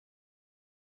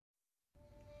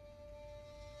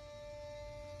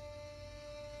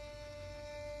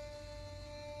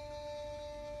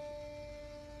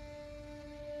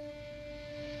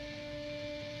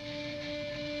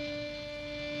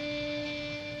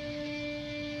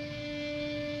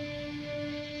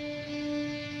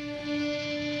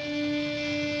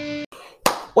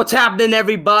What's happening,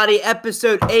 everybody?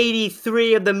 Episode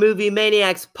 83 of the Movie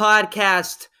Maniacs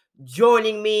podcast.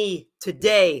 Joining me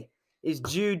today is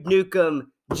Jude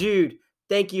Newcomb. Jude,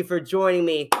 thank you for joining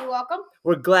me. You're welcome.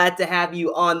 We're glad to have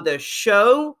you on the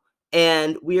show,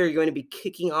 and we are going to be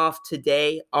kicking off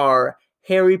today our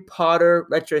Harry Potter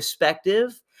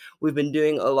retrospective. We've been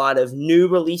doing a lot of new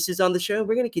releases on the show.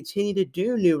 We're going to continue to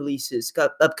do new releases.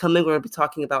 Upcoming, we're going to be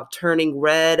talking about Turning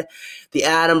Red, The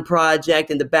Adam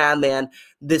Project, and The Batman.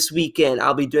 This weekend,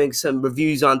 I'll be doing some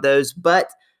reviews on those.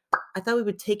 But I thought we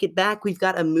would take it back. We've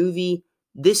got a movie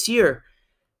this year,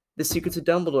 The Secrets of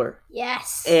Dumbledore.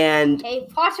 Yes. And Harry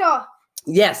Potter.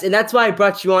 Yes, and that's why I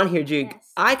brought you on here, Jude.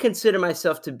 Yes. I consider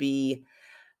myself to be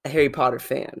a Harry Potter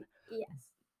fan. Yes.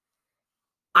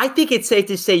 I think it's safe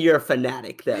to say you're a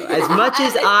fanatic, though. As much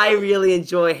as I really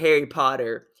enjoy Harry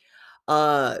Potter,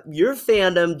 your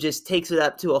fandom just takes it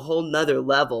up to a whole nother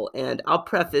level. And I'll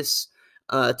preface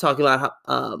talking about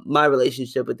my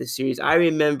relationship with this series. I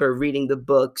remember reading the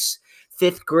books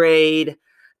 5th grade,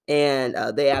 and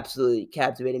they absolutely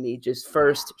captivated me. Just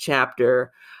first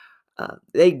chapter.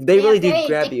 They really do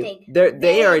grab addicting. you.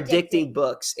 They are Very addicting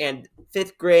books. And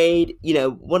 5th grade,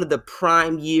 one of the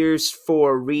prime years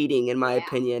for reading, in my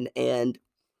opinion. And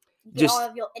you get all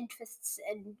of your interests,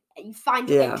 and you find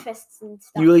your interests and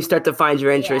stuff. You really start to find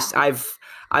your interests. Yeah.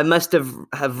 I must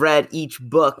have read each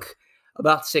book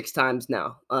about 6 times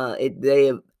now.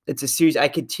 It's a series I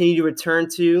continue to return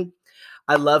to.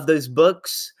 I love those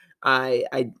books. I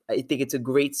think it's a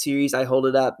great series. I hold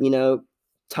it up,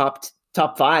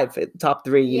 top 5, top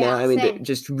 3, same.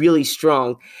 Just really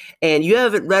strong. And you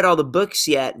haven't read all the books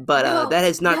yet, but that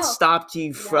has not stopped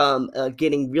you from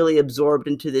getting really absorbed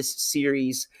into this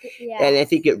series. Yeah. And I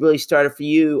think it really started for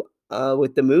you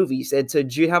with the movies. And so,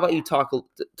 Jude, how about you talk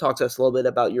to us a little bit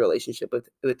about your relationship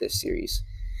with this series?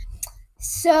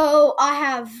 So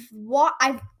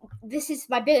this is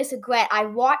my biggest regret. I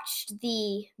watched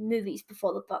the movies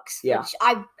before the books, which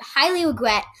I highly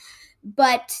regret.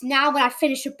 But now when I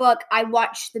finish a book, I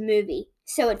watch the movie.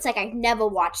 So it's like I've never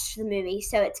watched the movie.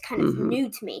 So it's kind of new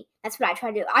to me. That's what I try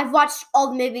to do. I've watched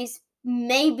all the movies.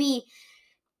 Maybe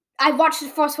I've watched the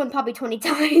first one probably 20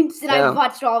 times. And I've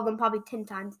watched all of them probably 10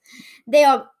 times. They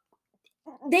are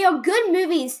good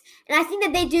movies. And I think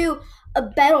that they do a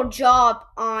better job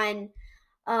on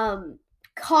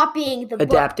copying the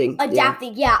Adapting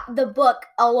the book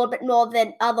a little bit more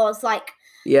than others. Like,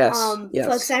 yes.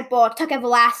 For example, Tuck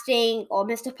Everlasting or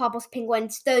Mr. Popple's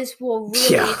Penguins, those were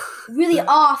really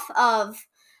off of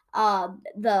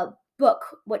the book,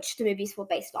 which the movies were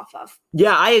based off of.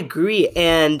 Yeah, I agree.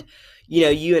 And,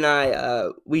 you and I,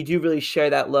 we do really share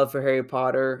that love for Harry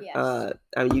Potter. Yes.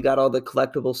 You got all the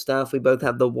collectible stuff. We both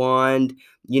have the wand.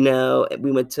 We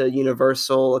went to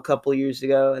Universal a couple years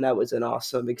ago, and that was an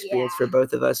awesome experience for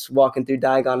both of us, walking through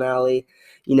Diagon Alley.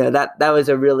 That was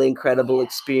a really incredible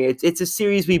experience. It's a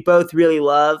series we both really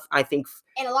love, I think.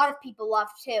 And a lot of people love,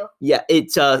 too. Yeah,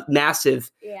 it's a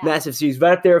massive series.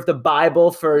 Right up there with the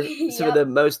Bible for some of the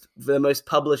most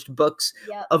published books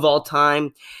of all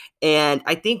time. And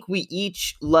I think we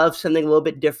each love something a little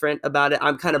bit different about it.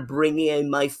 I'm kind of bringing in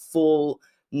my full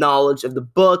knowledge of the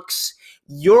books.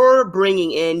 You're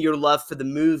bringing in your love for the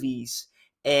movies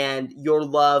and your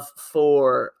love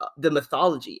for the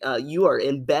mythology. You are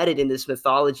embedded in this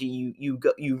mythology.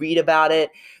 You read about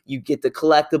it. You get the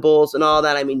collectibles and all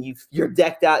that. I mean, you're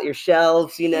decked out your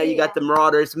shelves. You got the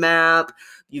Marauders map.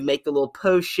 You make the little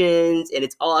potions, and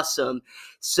it's awesome.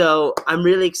 So I'm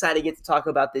really excited to get to talk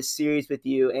about this series with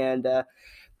you. And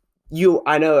you,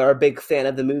 I know, are a big fan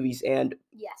of the movies. And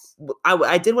yes,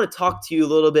 I did want to talk to you a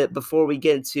little bit before we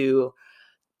get into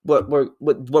what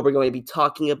we're going to be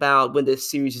talking about when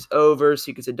this series is over,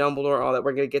 Secrets of Dumbledore, all that.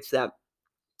 We're going to get to that.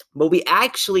 But we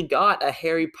actually got a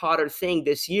Harry Potter thing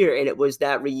this year, and it was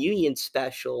that reunion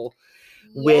special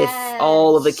with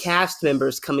all of the cast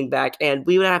members coming back. And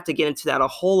we would have to get into that a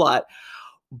whole lot.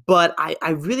 But I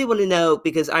really want to know,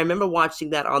 because I remember watching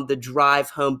that on the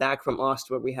drive home back from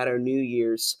Austin where we had our New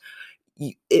Year's.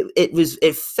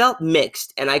 It felt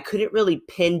mixed, and I couldn't really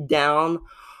pin down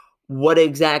what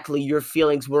exactly your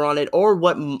feelings were on it, or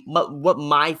what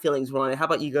my feelings were on it. How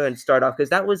about you go ahead and start off? Because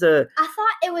that was I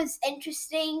thought it was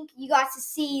interesting. You got to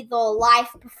see the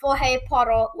life before Harry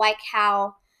Potter, like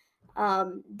how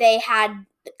they had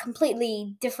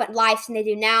completely different lives than they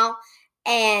do now.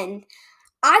 And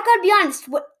I gotta be honest,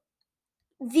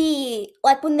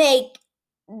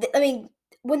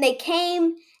 when they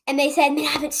came and they said they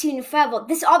haven't seen it forever,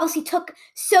 this obviously took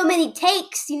so many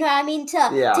takes, you know what I mean,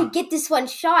 to get this one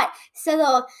shot.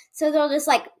 So they're just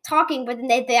like talking, but then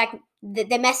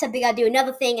they mess up. They gotta do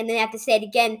another thing, and then they have to say it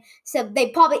again. So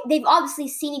they've obviously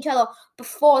seen each other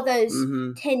before those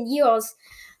 10 years.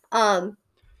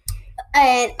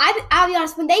 And I'll be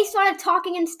honest, when they started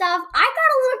talking and stuff, I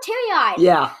got a little teary-eyed.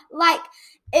 Yeah. Like,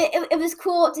 it was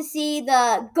cool to see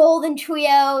the Golden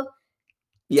Trio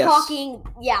talking.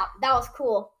 Yeah, that was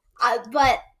cool.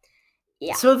 But,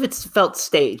 yeah. Some of it felt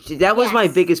staged. That was my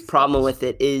biggest problem with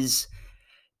it, is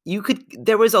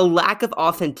there was a lack of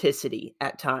authenticity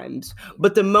at times.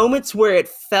 But the moments where it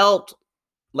felt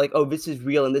like, oh, this is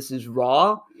real and this is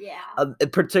raw. Yeah.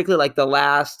 Particularly like the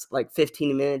last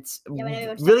 15 minutes.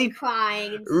 Yeah, really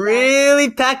crying. And really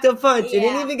packed a punch. Yeah.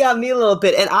 And it even got me a little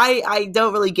bit. And I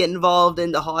don't really get involved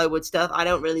in the Hollywood stuff. I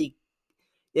don't really.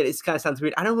 It kind of sounds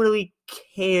weird. I don't really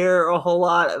care a whole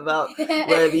lot about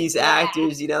where these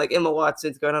actors, like Emma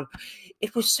Watson's going on.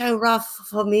 It was so rough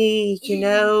for me,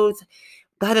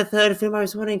 By the third film, I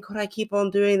was wondering, could I keep on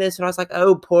doing this? And I was like,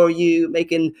 oh, poor you,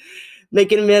 making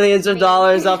millions of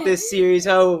dollars off this series.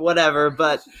 Oh, whatever.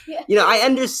 But I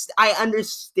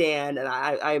understand, and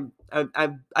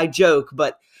I joke,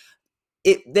 but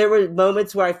there were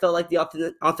moments where I felt like the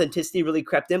authenticity really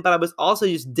crept in, but I was also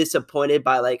just disappointed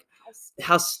by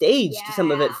how staged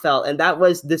some of it felt, and that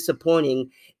was disappointing.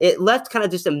 It left kind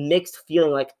of just a mixed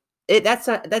feeling.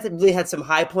 That really had some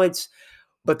high points.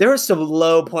 But there were some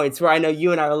low points where I know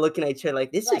you and I were looking at each other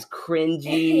like, this is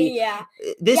cringy.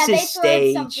 This is staged.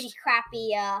 They threw some pretty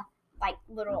crappy,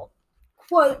 little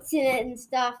quotes in it and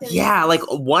stuff.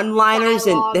 One-liners.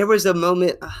 And there was a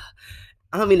moment,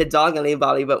 I don't mean to dog on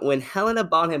anybody, but when Helena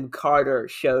Bonham Carter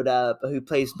showed up, who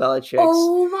plays Bellatrix.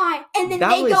 Oh, my. And then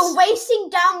they go racing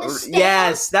down the stairs.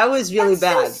 Yes, that was really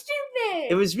bad. So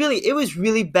stupid. It was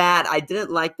really bad. I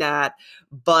didn't like that.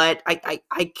 But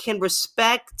I can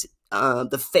respect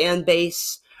the fan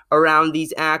base around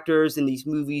these actors and these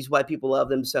movies, why people love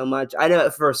them so much. I know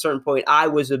for a certain point I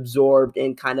was absorbed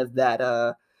in kind of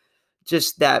that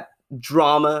just that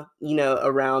drama,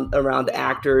 around the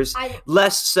actors.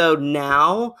 Less so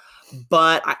now,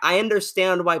 but I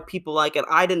understand why people like it.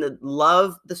 I didn't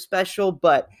love the special,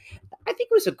 but I think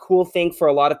it was a cool thing for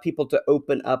a lot of people to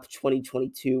open up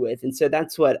 2022 with. And so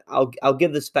that's what I'll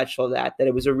give the special that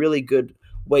it was a really good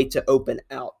way to open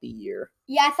out the year.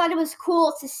 Yeah, I thought it was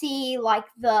cool to see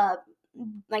the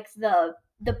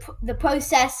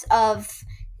process of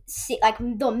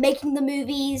making the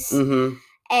movies,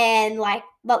 and like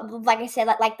I said,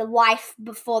 like the life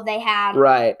before they had.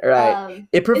 Right.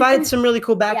 It provided some really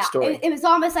cool backstory. It was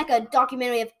almost like a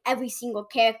documentary of every single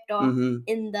character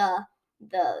in the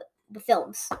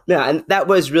films. Yeah, and that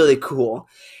was really cool.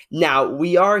 Now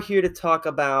we are here to talk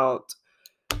about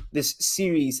this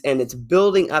series, and it's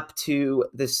building up to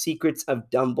the Secrets of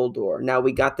Dumbledore. Now,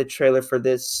 we got the trailer for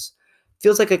this,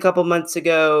 feels like a couple months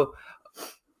ago.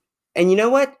 And you know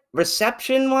what?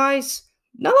 Reception-wise,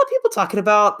 not a lot of people talking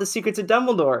about the Secrets of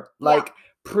Dumbledore.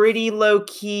 Pretty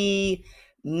low-key.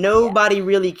 Nobody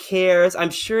really cares. I'm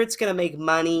sure it's going to make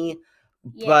money,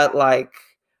 but,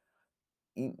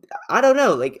 I don't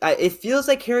know. It feels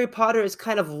like Harry Potter has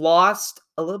kind of lost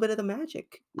a little bit of the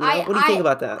magic. What do you think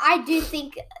about that? I do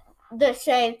think the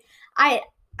same. I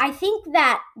think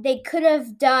that they could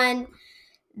have done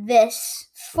this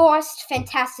forced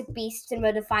Fantastic Beasts in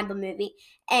order to find the movie,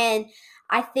 and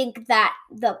I think that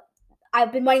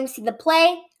I've been wanting to see the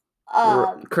play.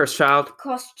 Cursed Child,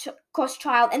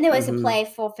 and there was a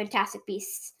play for Fantastic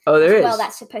Beasts. Oh, there is. Well,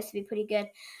 that's supposed to be pretty good,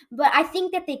 but I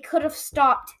think that they could have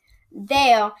stopped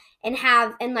there and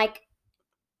I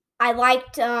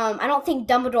liked. I don't think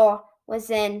Dumbledore was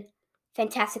in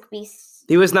Fantastic Beasts.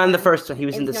 He was not in the first one. He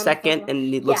was in the second,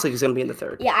 and it looks like he's going to be in the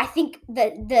third. Yeah, I think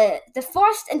the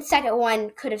first and second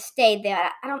one could have stayed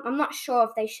there. I'm not sure if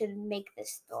they should make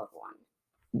this third one.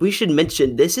 We should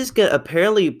mention this is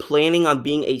apparently planning on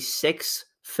being a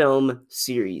 6-film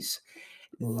series.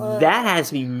 That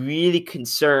has me really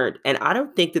concerned, and I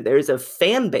don't think that there's a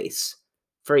fan base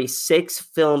for a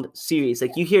 6-film series.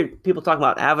 You hear people talking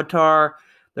about Avatar.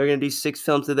 They're going to do 6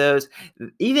 films of those.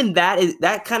 Even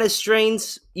that kind of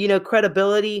strains,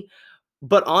 credibility.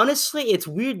 But honestly, it's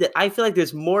weird that I feel like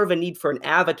there's more of a need for an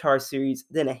Avatar series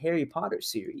than a Harry Potter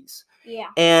series. Yeah.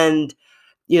 And,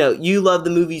 you love the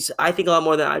movies, I think, a lot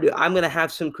more than I do. I'm going to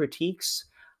have some critiques.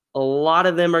 A lot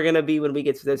of them are going to be when we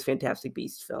get to those Fantastic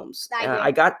Beasts films.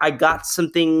 I got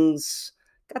some things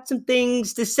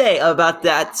to say about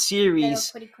that series.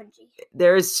 Pretty cringy.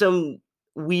 There's some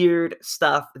weird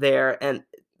stuff there, and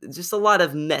just a lot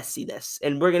of messiness,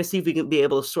 and we're gonna see if we can be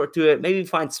able to sort through it, maybe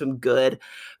find some good,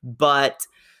 but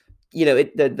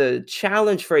the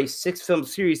challenge for a 6-film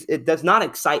series, it does not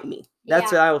excite me.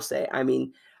 That's what I will say. I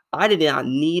mean, I did not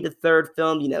need a 3rd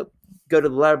film. Go to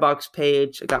the Letterboxd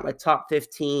page. I got my top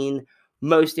 15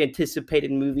 most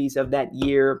anticipated movies of that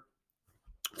year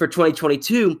for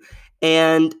 2022,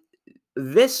 and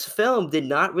this film did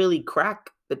not really crack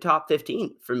the top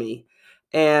 15 for me.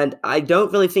 And I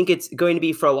don't really think it's going to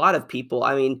be for a lot of people.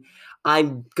 I mean,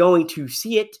 I'm going to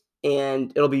see it,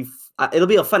 and it'll be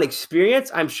a fun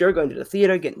experience, I'm sure, going to the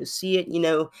theater, getting to see it,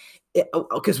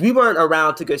 because we weren't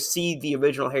around to go see the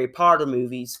original Harry Potter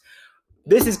movies.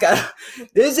 This is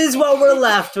what we're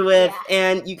left with,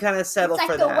 and you kind of settle for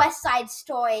that. It's like the West Side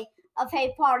Story of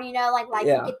Harry Potter, you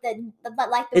get the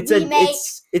remake.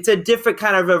 It's a different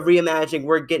kind of a reimagining.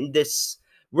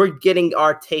 We're getting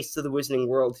our taste of the Wizarding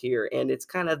World here, and it's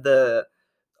kind of a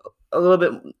little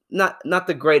bit not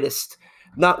the greatest,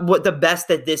 not what the best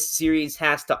that this series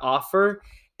has to offer,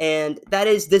 and that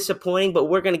is disappointing. But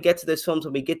we're going to get to those films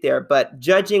when we get there. But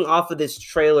judging off of this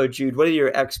trailer, Jude, what are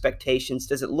your expectations?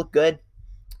 Does it look good?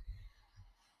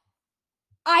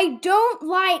 I don't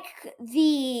like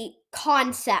the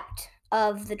concept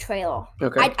of the trailer.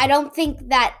 Okay. I don't think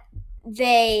that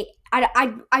they.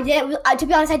 I didn't. To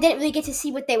be honest, I didn't really get to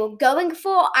see what they were going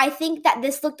for. I think that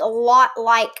this looked a lot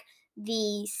like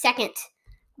the second.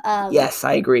 Yes,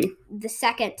 I agree. The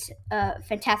second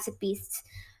Fantastic Beasts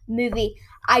movie.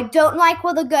 I don't like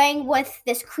where they're going with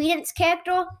this Credence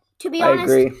character. To be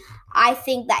honest, I agree. I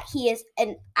think that he is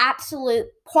an absolute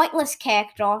pointless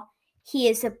character. He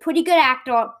is a pretty good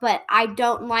actor, but I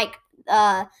don't like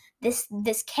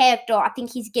this character. I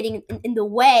think he's getting in the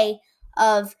way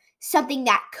of something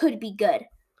that could be good.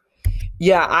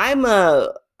 Yeah, I'm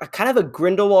a kind of a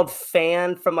Grindelwald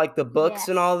fan from the books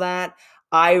and all that.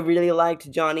 I really liked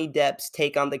Johnny Depp's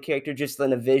take on the character just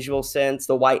in a visual sense,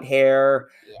 the white hair,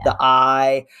 the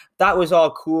eye. That was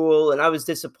all cool, and I was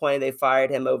disappointed they fired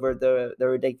him over the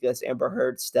ridiculous Amber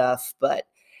Heard stuff. But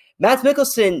Mads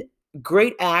Mikkelsen,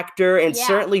 great actor, and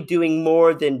certainly doing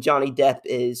more than Johnny Depp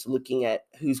is, looking at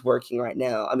who's working right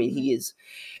now. I mean,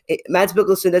 Mads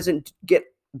Mikkelsen doesn't get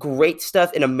great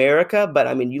stuff in America, but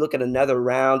I mean, you look at Another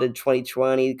Round in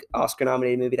 2020,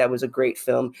 Oscar-nominated movie, that was a great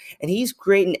film, and he's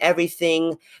great in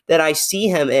everything that I see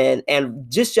him in, and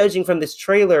just judging from this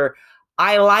trailer,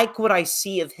 I like what I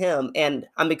see of him, and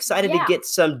I'm excited to get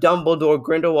some Dumbledore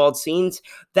Grindelwald scenes.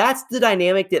 That's the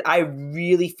dynamic that I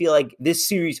really feel like this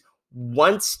series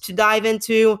wants to dive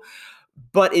into,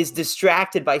 but is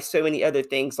distracted by so many other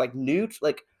things like Newt.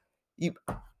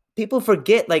 People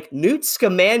forget, Newt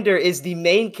Scamander is the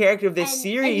main character of this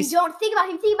series. And you don't think about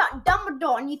him. You think about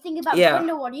Dumbledore, and you think about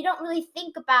Grindelwald. You don't really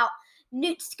think about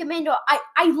Newt Scamander.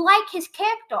 I like his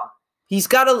character. He's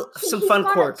got some fun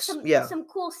quirks. Some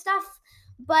cool stuff.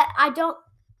 But I don't.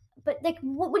 But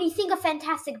when you think of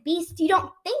Fantastic Beasts, you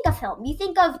don't think of him. You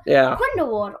think of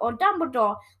Grindelwald or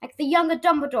Dumbledore, the younger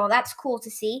Dumbledore. That's cool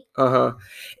to see.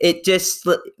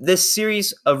 This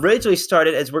series originally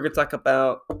started as we're gonna talk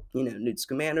about, Newt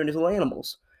Scamander and his little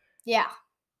animals. Yeah.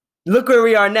 Look where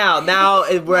we are now. Now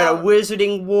we're at a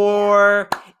Wizarding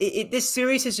War. This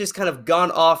series has just kind of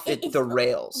gone off the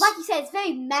rails. Like you said, it's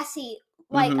very messy.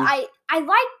 I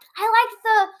liked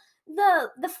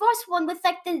the first one with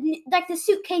the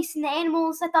suitcase and the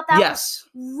animals. I thought that was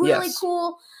really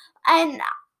cool. And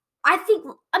I think,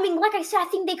 like I said, I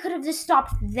think they could have just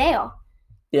stopped there.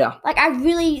 Yeah. I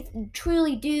really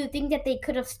truly do think that they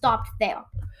could have stopped there.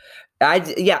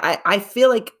 I feel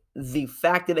like the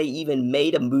fact that they even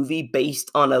made a movie based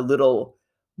on a little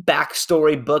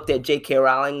backstory book that J.K.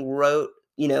 Rowling wrote,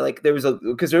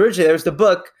 because originally there was the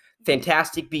book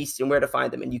Fantastic Beasts and Where to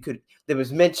Find Them, and there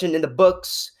was mentioned in the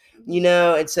books,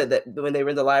 and said that when they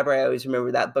were in the library, I always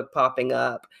remember that book popping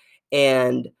up,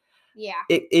 and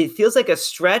it feels like a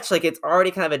stretch, it's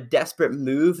already kind of a desperate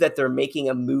move that they're making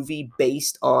a movie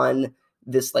based on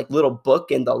this little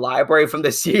book in the library from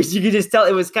the series. You could just tell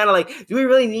it was kind of do we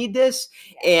really need this?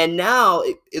 And now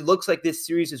it looks like this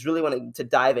series is really wanting to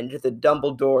dive into the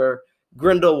Dumbledore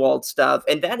Grindelwald stuff,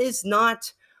 and that is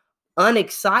not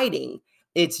unexciting.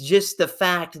 It's just the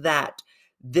fact that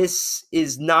this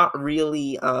is not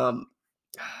really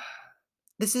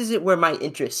this isn't where my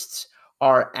interests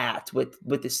are at with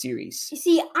the series. You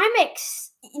see, I'm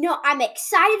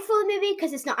excited for the movie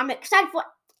because I'm excited for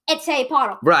it's Harry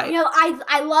Potter. Right.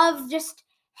 I love just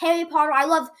Harry Potter. I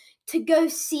love to go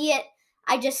see it.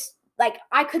 I just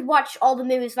I could watch all the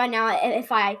movies right now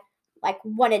if I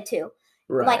wanted to.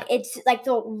 Right. It's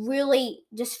they're really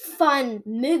just fun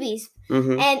movies.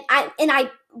 Mm-hmm. And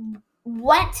I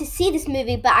want to see this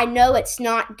movie, but I know it's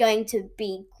not going to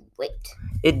be great.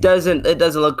 It doesn't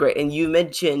look great. And you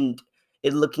mentioned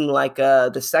it looking like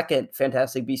the second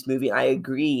Fantastic Beasts movie. I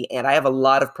agree, and I have a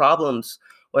lot of problems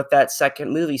with that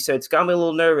second movie, so it's got me a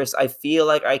little nervous. I feel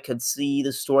like I could see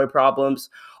the story problems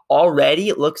already.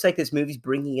 It looks like this movie's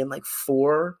bringing in like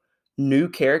 4 new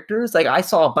characters. Like I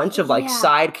saw a bunch of like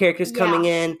side characters coming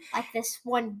in. Like this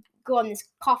one girl in this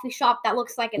coffee shop that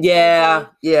looks like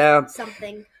it's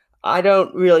something. I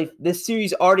don't really. This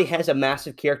series already has a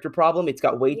massive character problem. It's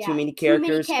got way too many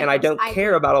characters, and I don't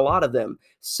care about a lot of them.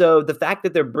 So the fact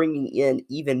that they're bringing in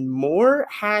even more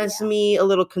has me a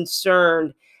little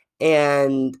concerned,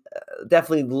 and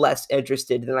definitely less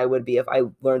interested than I would be if I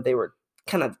learned they were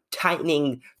kind of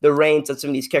tightening the reins on some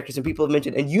of these characters. And people have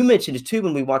mentioned, and you mentioned it too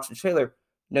when we watched the trailer,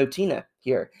 no Tina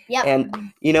here. Yep.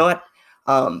 And you know what?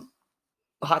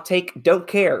 Hot take, don't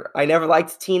care. I never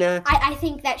liked Tina. I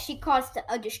think that she caused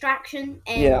a distraction,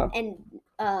 and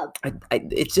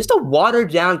it's just a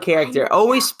watered down character,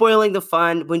 always spoiling the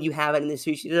fun when you have it in this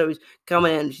series. She's always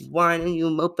coming in, she's whining, you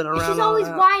moping around. She's always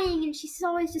whining, and she's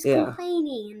always just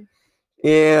complaining.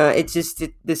 Yeah, it's just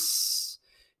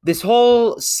this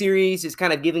whole series is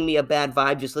kind of giving me a bad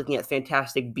vibe just looking at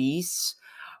Fantastic Beasts.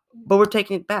 But we're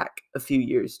taking it back a few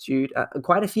years, Jude.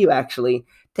 Quite a few, actually.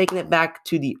 Taking it back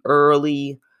to the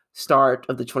early start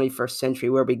of the 21st century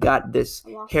where we got this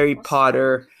Harry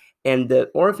Potter and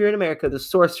or if you're in America, the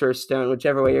Sorcerer's Stone,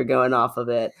 whichever way you're going off of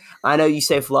it. I know you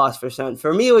say Philosopher's Stone.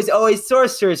 For me, it was always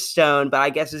Sorcerer's Stone, but I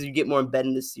guess as you get more embedded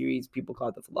in the series, people call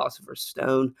it the Philosopher's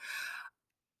Stone.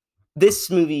 This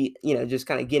movie, just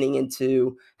kind of getting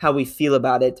into how we feel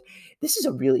about it. This is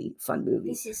a really fun movie.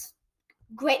 This is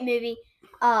a great movie.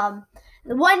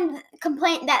 The one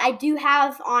complaint that I do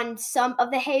have on some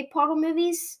of the Harry Potter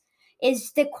movies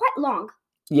is they're quite long.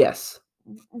 Yes.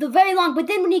 They're very long, but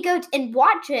then when you go and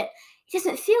watch it, it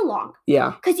doesn't feel long.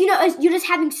 Yeah. Because, you're just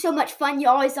having so much fun.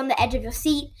 You're always on the edge of your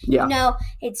seat. Yeah.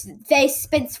 It's very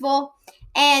suspenseful.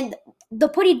 And they're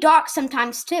pretty dark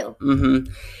sometimes, too.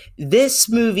 Mm-hmm. This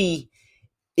movie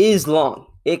is long.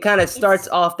 It kind of starts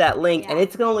off that length, and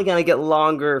it's only going to get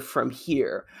longer from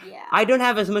here. Yeah. I don't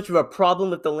have as much of a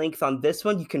problem with the length on this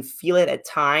one. You can feel it at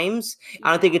times. Yeah.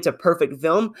 I don't think it's a perfect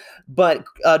film, but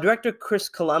director Chris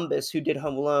Columbus, who did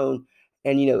Home Alone,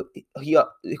 and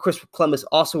Chris Columbus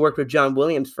also worked with John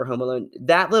Williams for Home Alone.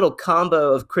 That little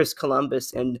combo of Chris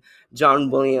Columbus and John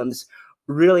Williams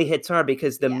really hits hard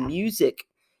because the music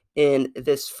in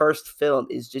this first film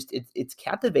is just it's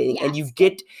captivating, and you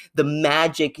get the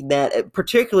magic that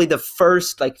particularly the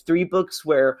first 3 books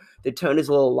where the tone is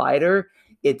a little lighter.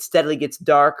 It steadily gets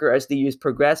darker as the years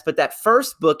progress, but that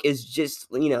first book is just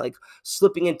like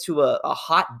slipping into a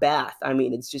hot bath. I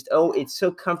mean, it's just it's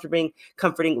so comforting,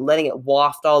 letting it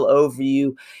waft all over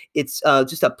you. It's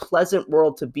just a pleasant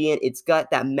world to be in. It's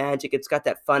got that magic, it's got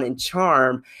that fun and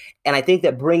charm, and I think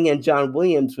that bringing in John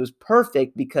Williams was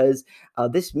perfect because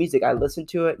this music, I listen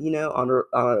to it on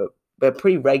a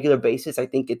pretty regular basis. I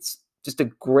think it's just a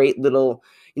great little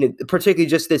particularly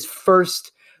just this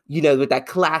first with that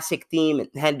classic theme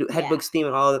and headbooks theme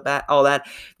and all that.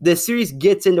 The series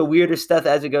gets into weirder stuff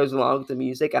as it goes along with the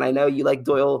music, and I know you like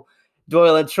Doyle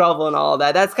and Trouble and all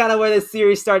that. That's kind of where the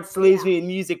series starts to lose me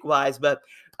music wise, but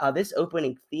this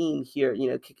opening theme here,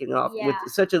 kicking off with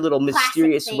such a little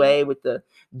mysterious way with the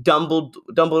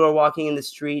Dumbledore walking in the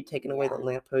street, taking away the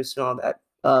lamppost and all that.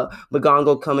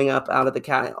 McGonagall coming up out of the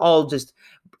cat, all just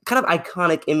kind of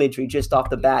iconic imagery just off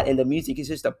the bat, and the music is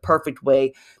just a perfect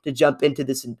way to jump into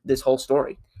this whole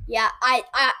story. Yeah, I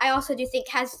also do think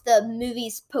as the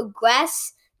movies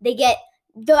progress, they get.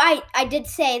 Though I did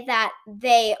say that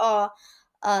they are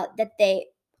that they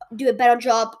do a better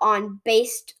job on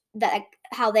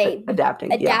how they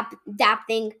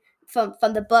adapting from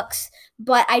the books,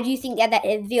 but I do think that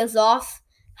it veers off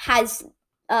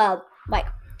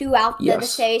throughout the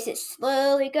series. It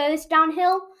slowly goes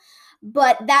downhill.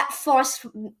 But that first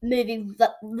movie,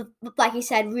 like you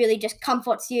said, really just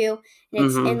comforts you. And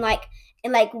it's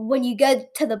and when you go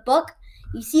to the book,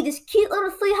 you see this cute little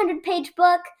 300-page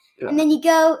book, and then you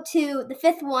go to the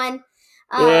 5th one.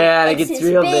 It gets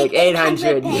real big,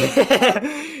 800.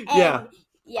 Yeah.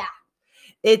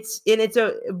 It's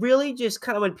a really just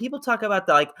kind of when people talk about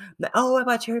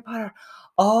about Harry Potter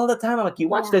all the time. I'm like, you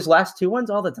watch those last 2 ones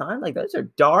all the time? Like, those are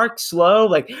dark, slow.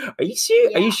 Like, are you sure?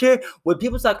 Are you sure? When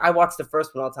people talk, I watch the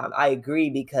first one all the time. I agree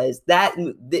because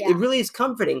it really is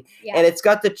comforting. Yeah. And it's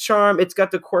got the charm. It's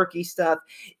got the quirky stuff.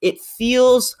 It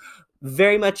feels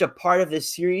very much a part of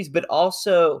this series, but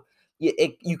also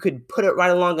you could put it right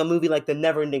along a movie like The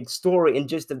Neverending Story in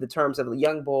just of the terms of a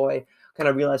young boy kind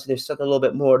of realizing there's something a little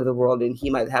bit more to the world and he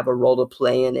might have a role to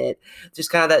play in it.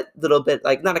 Just kind of that little bit,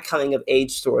 like, not a coming of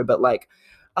age story, but like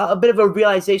a bit of a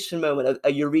realization moment,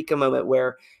 a eureka moment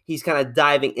where he's kind of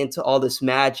diving into all this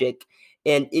magic.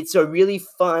 And it's a really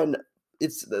fun,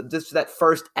 it's just that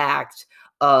first act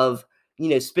of,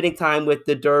 spending time with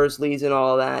the Dursleys and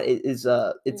all that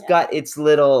it's got its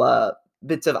little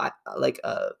bits of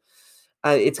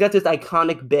it's got those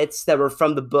iconic bits that were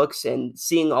from the books, and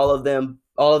seeing all of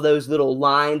those little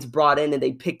lines brought in, and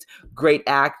they picked great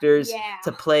actors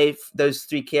to play those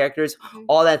three characters.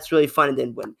 All that's really fun. And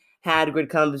then when Hagrid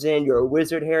comes in, you're a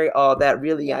wizard, Harry, all that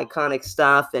really iconic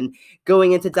stuff. And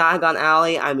going into Diagon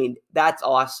Alley, I mean, that's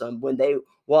awesome. When they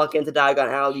walk into Diagon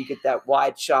Alley, you get that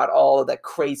wide shot, all of that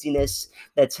craziness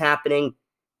that's happening.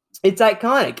 It's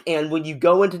iconic. And when you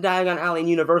go into Diagon Alley in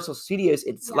Universal Studios,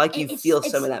 it's like you feel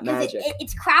some of that magic.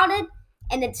 It's crowded,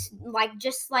 and it's like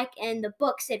just like in the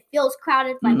books, it feels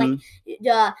crowded. Like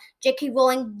J.K.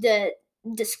 Rowling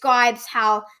describes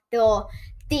how there are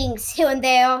things here and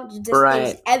there, just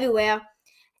things everywhere,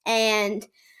 and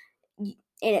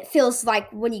it feels like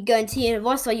when you go into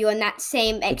Universal, you're in that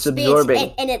same experience. It's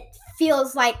absorbing. And it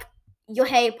feels like you're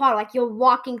Harry Potter, like you're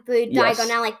walking through Diagon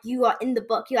Alley, like you are in the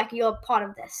book. You're a part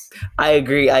of this. I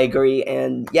agree.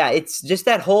 And it's just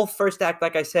that whole first act,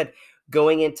 like I said,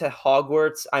 going into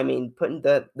Hogwarts. I mean, putting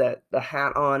the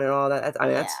hat on and all that.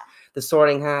 That's the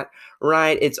Sorting Hat,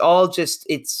 right? It's all just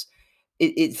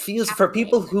it feels, for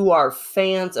people who are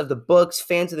fans of the books,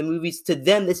 fans of the movies, to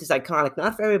them this is iconic.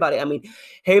 Not for everybody. I mean,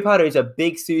 Harry Potter is a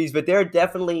big series, but there are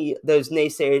definitely those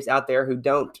naysayers out there who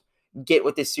don't get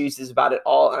what this series is about at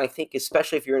all. And I think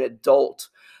especially if you're an adult,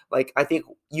 like I think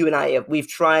you and we've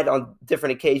tried on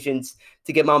different occasions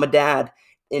to get mom and dad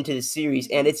into the series,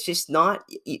 and it's just not,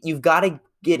 you've got to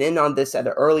get in on this at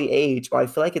an early age, or I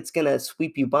feel like it's gonna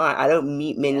sweep you by. I don't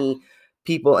meet many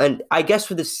people, and I guess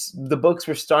for the books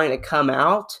were starting to come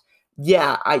out,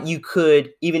 you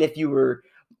could, even if you were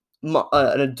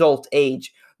an adult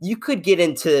age, you could get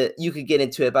into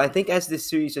it. But I think as this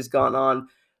series has gone on,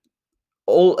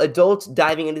 old adults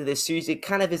diving into this series, it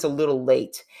kind of is a little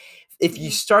late. If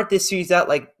you start this series out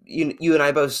like you and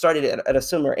I both started at a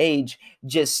similar age,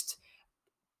 just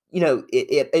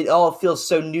it all feels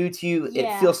so new to you.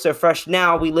 It feels so fresh.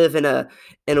 Now we live in a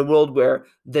world where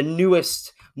the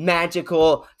newest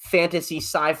magical fantasy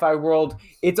sci-fi world,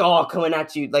 it's all coming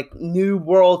at you. Like, new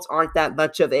worlds aren't that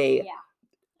much of a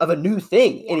new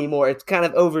thing anymore. It's kind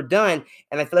of overdone,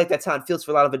 and I feel like that's how it feels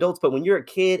for a lot of adults. But when you're a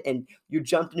kid and you're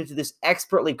jumping into this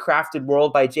expertly crafted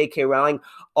world by J.K. Rowling,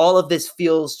 all of this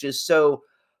feels just so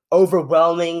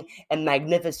overwhelming and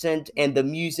magnificent, and the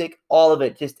music, all of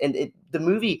it, the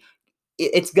movie,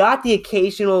 it's got the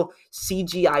occasional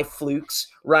CGI flukes,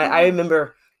 right? I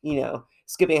remember,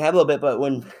 skipping ahead a little bit, but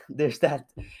when there's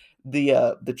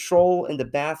the troll in the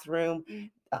bathroom,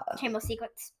 Chamber of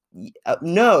Secrets.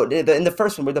 No, in the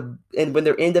first one, when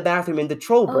they're in the bathroom and the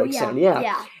troll breaks in,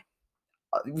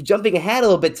 jumping ahead a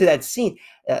little bit to that scene,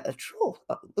 a troll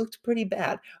looked pretty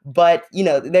bad, but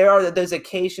there are those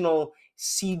occasional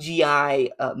CGI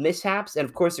mishaps, and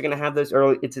of course they're going to have those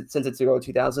since it's the early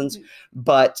 2000s,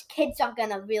 but kids aren't going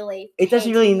to really, it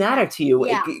doesn't really matter to you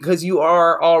because you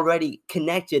are already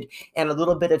connected, and a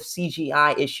little bit of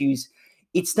CGI issues,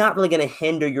 it's not really going to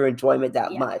hinder your enjoyment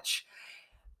that much.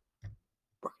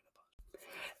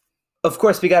 Of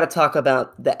course, we got to talk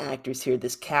about the actors here,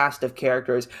 this cast of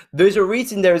characters. There's a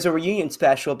reason there's a reunion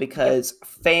special, because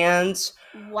fans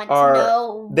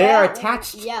are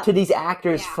attached to these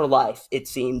actors for life, it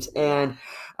seems. And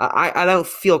I don't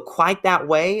feel quite that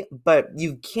way, but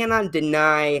you cannot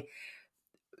deny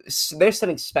there's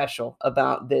something special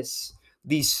about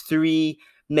these three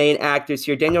main actors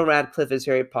here. Daniel Radcliffe is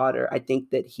Harry Potter. I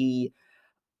think that he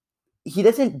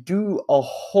doesn't do a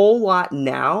whole lot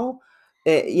now.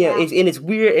 It's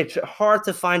weird. It's hard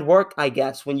to find work, I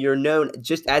guess, when you're known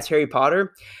just as Harry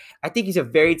Potter. I think he's a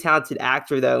very talented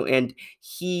actor, though, and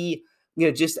he,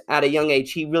 just at a young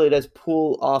age, he really does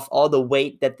pull off all the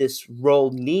weight that this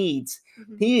role needs.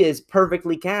 Mm-hmm. He is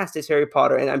perfectly cast as Harry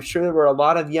Potter, and I'm sure there were a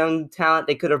lot of young talent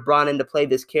they could have brought in to play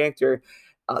this character.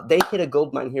 They hit a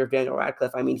goldmine here of Daniel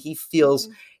Radcliffe. I mean, he feels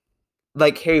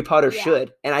like Harry Potter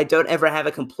should, and I don't ever have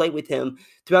a complaint with him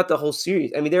throughout the whole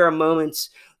series. I mean, there are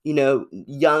moments,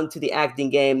 young to the acting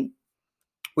game,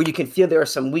 where you can feel there are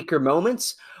some weaker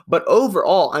moments, but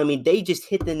overall, I mean, they just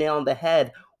hit the nail on the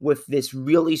head with this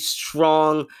really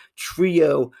strong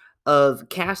trio of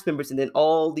cast members, and then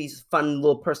all these fun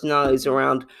little personalities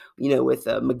around, with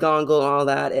McGonagall and all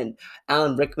that, and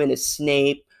Alan Rickman as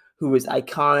Snape, who was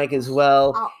iconic as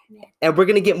well. Oh, man. And we're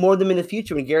going to get more of them in the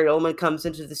future when Gary Oldman comes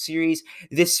into the series.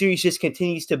 This series just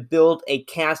continues to build a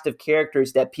cast of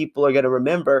characters that people are going to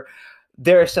remember.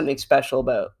 There is something special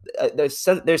about there's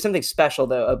something special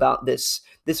though about this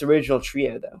original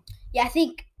trio though. Yeah, I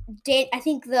think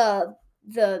the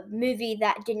movie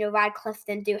that Daniel Radcliffe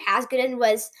didn't do as good in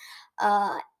was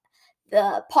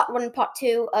the part 1 and part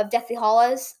 2 of Deathly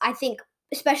Hallows. I think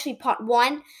especially part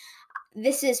 1,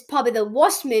 this is probably the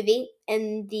worst movie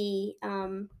in the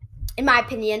in my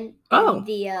opinion in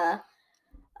the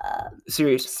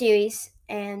series,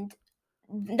 and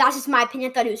that's just my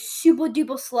opinion. I thought it was super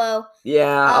duper slow.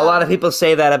 Yeah, a lot of people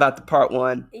say that about the part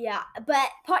 1. Yeah, but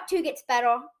part 2 gets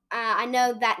better. I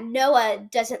know that Noah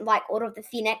doesn't like Order of the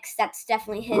Phoenix. That's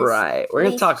definitely his We're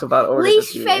going to talk about Order of the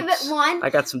Phoenix. Least favorite one. I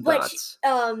got some thoughts.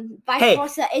 Vice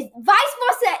versa.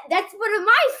 That's one of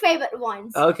my favorite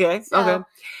ones. Okay.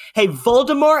 Hey,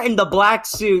 Voldemort in the black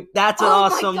suit. That's an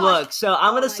awesome look. So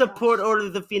I'm going to support Order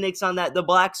of the Phoenix on that. The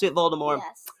black suit Voldemort.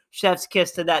 Yes. Chef's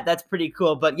kiss to that. That's pretty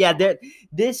cool. But yeah,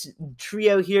 this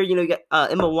trio here, you got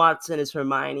Emma Watson as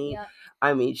Hermione. Yep.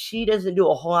 I mean, she doesn't do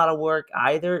a whole lot of work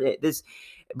either.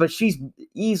 But she's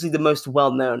easily the most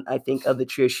well-known, I think, of the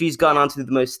trio. She's gone on to do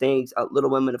the most things. Little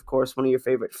Women, of course, one of your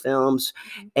favorite films.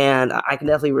 Mm-hmm. And I can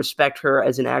definitely respect her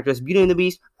as an actress. Beauty and the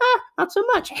Beast, not so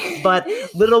much. But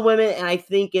Little Women, and I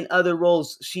think in other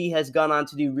roles, she has gone on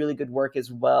to do really good work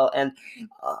as well. And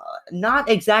not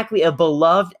exactly a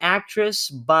beloved actress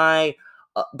by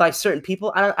certain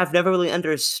people. I've never really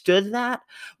understood that.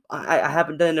 I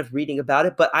haven't done enough reading about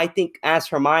it. But I think as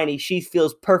Hermione, she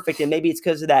feels perfect. And maybe it's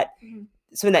because of that. Mm-hmm.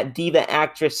 Some of that diva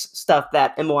actress stuff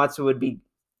that Emma Watson would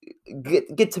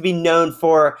get to be known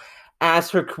for as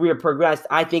her career progressed.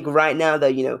 I think right now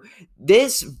that,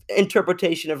 this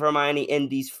interpretation of Hermione in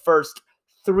these first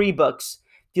 3 books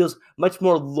feels much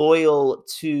more loyal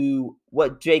to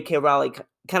what J.K. Rowling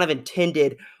kind of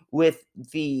intended with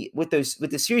the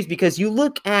series, because you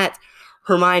look at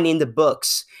Hermione in the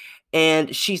books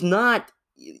and she's not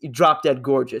drop dead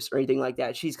gorgeous or anything like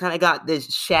that. She's kind of got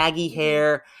this shaggy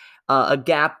hair, a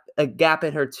gap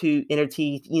in her inner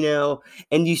teeth,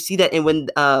 and you see that. And when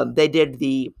they did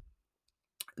the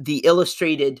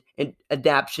illustrated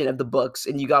adaptation of the books,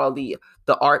 and you got all the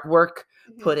artwork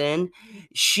put in,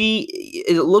 she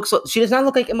does not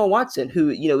look like Emma Watson, who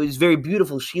is very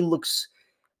beautiful. She looks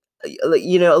a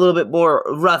little bit more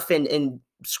rough and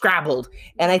scrabbled.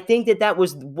 And I think that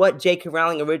was what J.K.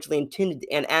 Rowling originally intended.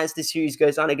 And as the series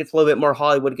goes on, it gets a little bit more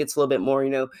Hollywood. It gets a little bit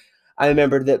more, I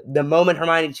remember the moment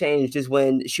Hermione changed is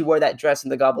when she wore that dress in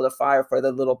the Goblet of Fire for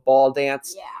the little ball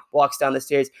dance. Yeah. Walks down the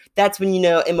stairs. That's when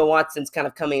Emma Watson's kind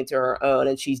of coming into her own,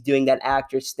 and she's doing that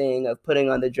actress thing of putting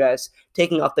on the dress,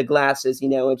 taking off the glasses,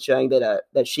 and showing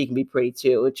that she can be pretty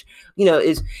too, which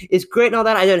is great and all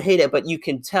that. I don't hate it, but you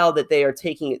can tell that they are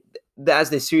taking it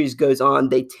as the series goes on.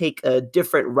 They take a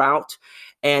different route,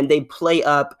 and they play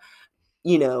up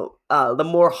the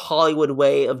more Hollywood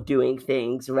way of doing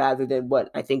things rather than what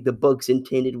I think the books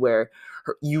intended, where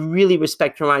you really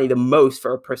respect Hermione the most for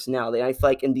her personality. And I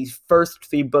feel like in these first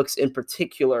 3 books in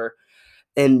particular,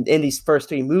 and in these first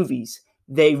 3 movies,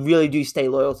 they really do stay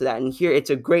loyal to that. And here it's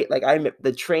a great,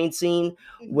 the train scene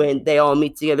when they all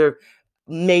meet together,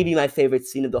 maybe my favorite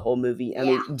scene of the whole movie. I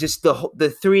mean, just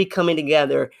the 3 coming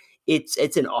together, it's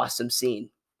an awesome scene.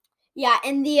 Yeah,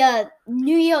 and the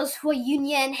New Year's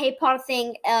reunion Harry Potter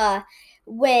thing,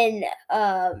 when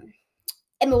Emma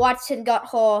Watson got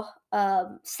her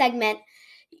segment,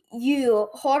 you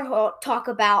heard her talk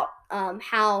about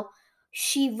how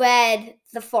she read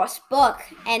the first book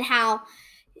and how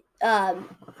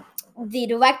the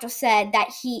director said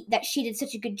that she did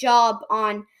such a good job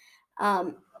on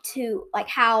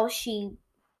how she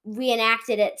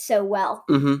reenacted it so well.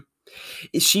 Mm-hmm.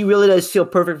 She really does feel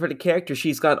perfect for the character.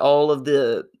 She's got all of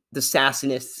the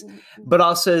sassiness, but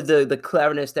also the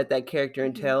cleverness that character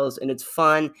entails, and it's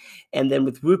fun. And then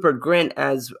with Rupert Grint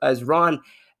as Ron,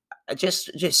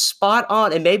 just spot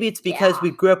on. And maybe it's because we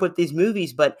grew up with these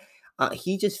movies, but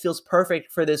he just feels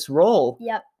perfect for this role.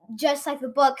 Yep, just like the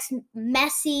books,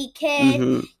 messy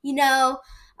kid,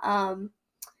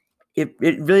 It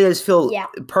really does feel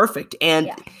perfect,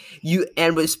 and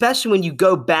and especially when you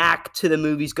go back to the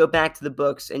movies, go back to the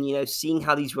books, and seeing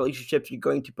how these relationships are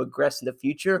going to progress in the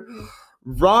future. Mm-hmm.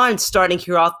 Ron starting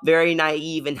here off very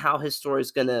naive, and how his story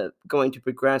is going to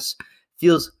progress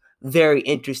feels very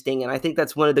interesting. And I think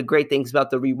that's one of the great things about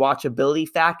the rewatchability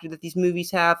factor that these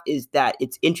movies have, is that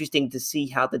it's interesting to see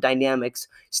how the dynamics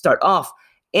start off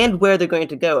and where they're going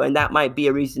to go. And that might be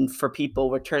a reason for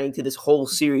people returning to this whole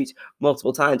series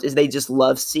multiple times, is they just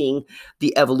love seeing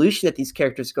the evolution that these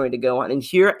characters are going to go on. And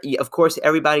here, of course,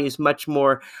 everybody is much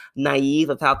more naive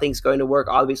of how things are going to work.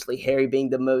 Obviously, Harry being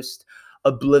the most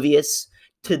oblivious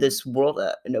to this world,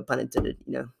 no pun intended,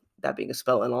 that being a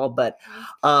spell and all. But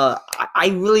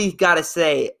I really got to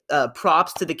say,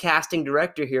 props to the casting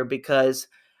director here, because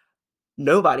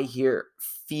nobody here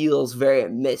feels very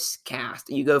miscast.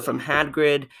 You go from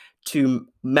Hagrid to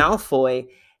Malfoy,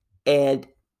 and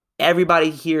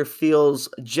everybody here feels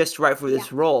just right for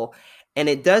this role. And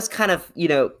it does kind of,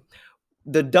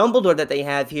 the Dumbledore that they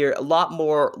have here, a lot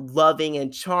more loving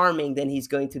and charming than he's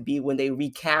going to be when they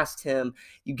recast him.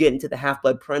 You get into the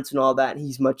Half-Blood Prince and all that, and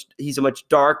he's a much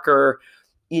darker,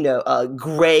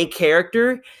 gray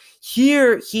character.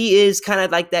 Here, he is kind of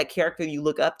like that character you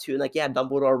look up to, and like, yeah,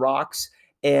 Dumbledore rocks,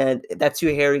 and that's who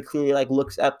Harry clearly like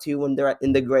looks up to when they're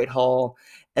in the Great Hall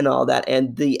and all that.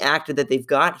 And the actor that they've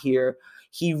got here,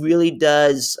 he really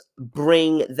does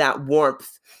bring that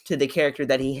warmth to the character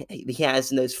that he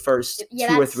has in those first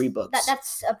 2 or 3 books.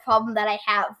 That's a problem that I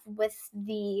have with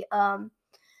the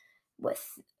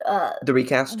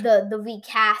recast. The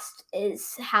recast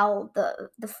is how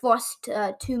the first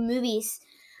 2 movies,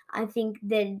 I think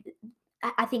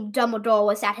Dumbledore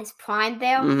was at his prime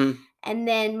there, and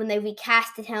then when they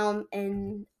recasted him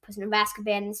in Prisoner of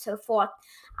Azkaban and so forth,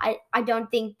 I don't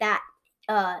think that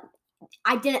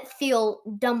I didn't feel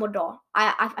Dumbledore.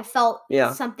 I felt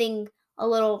something a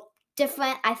little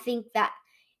different. I think that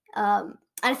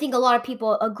I think a lot of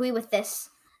people agree with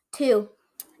this too.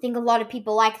 I think a lot of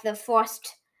people like the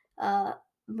first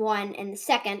one and the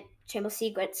second, Chamber of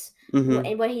Secrets,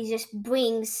 and where he just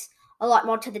brings a lot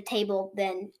more to the table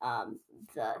than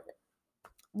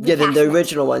than the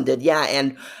original one did. Yeah,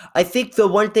 and I think the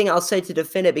one thing I'll say to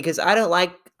defend it, because I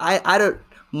don't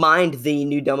mind the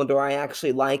new Dumbledore. I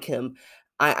actually like him.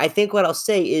 I think what I'll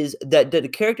say is that the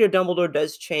character of Dumbledore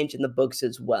does change in the books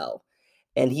as well,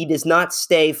 and he does not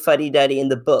stay fuddy-duddy in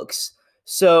the books.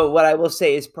 So what I will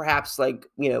say is, perhaps, like,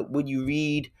 when you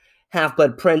read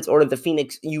Half-Blood Prince, Order of the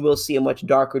Phoenix, you will see a much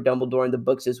darker Dumbledore in the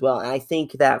books as well. And I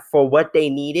think that for what they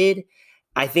needed,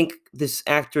 I think this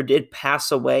actor did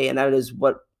pass away, and that is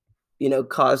what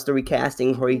caused the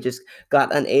recasting, where he just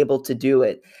got unable to do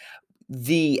it.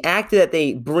 The actor that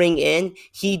they bring in,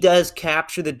 he does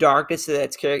capture the darkness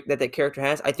that character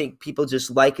has. I think people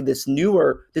just like this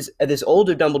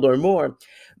older Dumbledore more,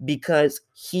 because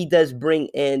he does bring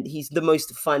in, he's the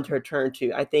most fun to return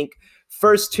to. I think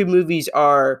first 2 movies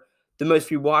are the most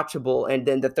rewatchable, and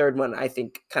then the third one, I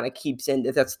think, kind of keeps in,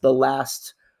 that's the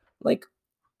last like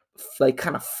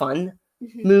kind of fun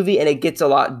movie, and it gets a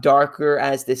lot darker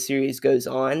as the series goes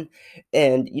on.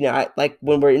 And I like,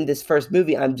 when we're in this first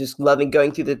movie, I'm just loving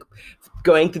going through the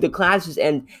classes,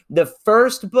 and the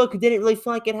first book didn't really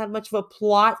feel like it had much of a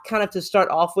plot kind of to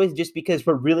start off with, just because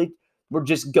we're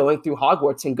just going through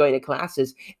Hogwarts and going to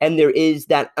classes, and there is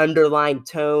that underlying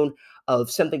tone of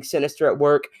something sinister at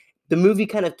work. The movie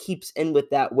kind of keeps in with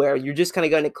that, where you're just kind of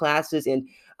going to classes, and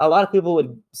a lot of people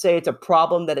would say it's a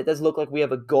problem that it doesn't look like we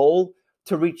have a goal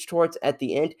to reach towards at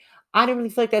the end. I don't really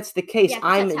feel like that's the case. Yeah,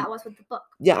 that's how it was with the book.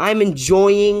 Yeah, I'm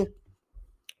enjoying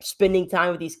spending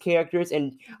time with these characters,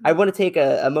 and I want to take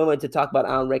a moment to talk about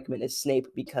Alan Rickman as Snape,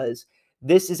 because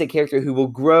this is a character who will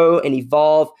grow and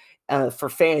evolve for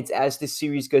fans as the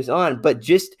series goes on. But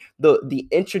just the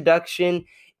introduction,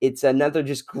 it's another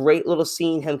just great little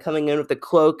scene, him coming in with the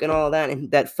cloak and all that,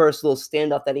 and that first little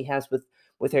standoff that he has with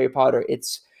Harry Potter.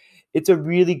 It's a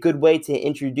really good way to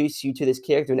introduce you to this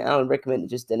character, and Alan Rickman is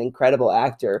just an incredible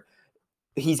actor.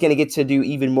 He's going to get to do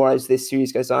even more as this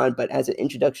series goes on, but as an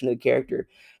introduction to the character,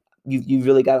 you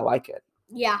really got to like it.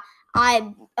 Yeah,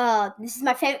 this is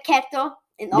my favorite character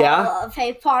in all of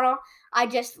Harry Potter. I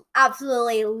just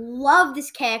absolutely love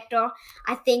this character.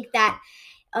 I think that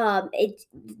I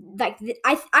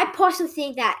personally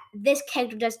think that this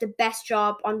character does the best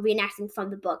job on reenacting from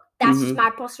the book. That's just my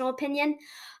personal opinion.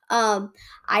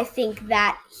 I think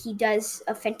that he does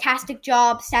a fantastic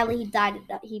job. Sadly,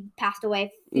 he passed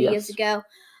away a few years ago.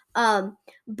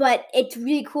 But it's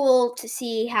really cool to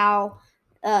see how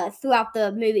throughout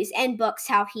the movies and books,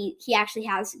 how he's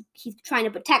trying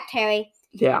to protect Harry.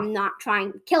 I'm not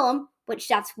trying to kill him, which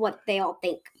that's what they all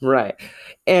think. Right.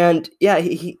 And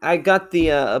I got the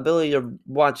ability to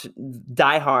watch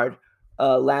Die Hard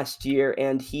last year,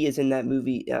 and he is in that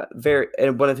movie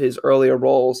in one of his earlier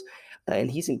roles.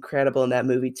 And he's incredible in that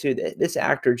movie too. This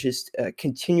actor just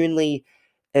continually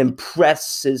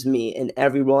impresses me in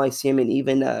every role I see him in,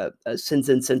 even Sense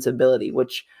and Sensibility,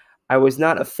 which I was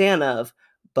not a fan of,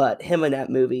 but him in that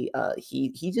movie,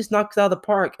 he just knocks out of the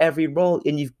park every role,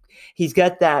 and he's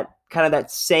got that kind of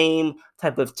that same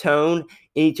type of tone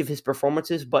in each of his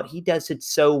performances, but he does it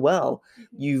so well.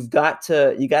 You got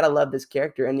to love this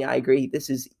character, and yeah, I agree. This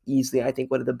is easily, I think,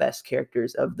 one of the best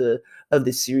characters of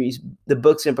the series, the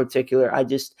books in particular.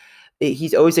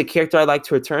 He's always a character I like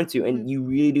to return to, and you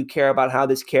really do care about how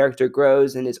this character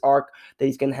grows and his arc that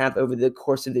he's going to have over the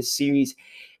course of this series.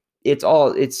 It's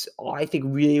all I think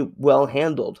really well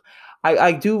handled.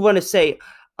 I do want to say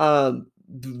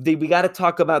we got to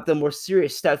talk about the more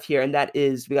serious stuff here, and that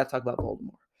is we got to talk about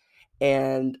Voldemort.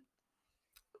 And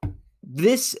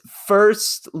this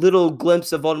first little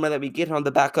glimpse of Voldemort that we get on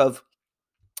the back of,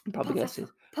 I'm probably going to say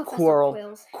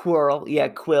Quirrell. Yeah,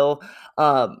 Quill.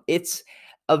 It's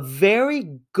a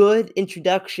very good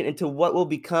introduction into what will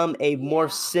become a more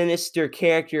sinister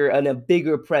character and a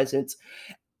bigger presence.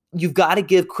 You've got to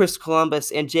give Chris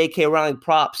Columbus and J.K. Rowling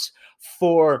props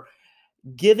for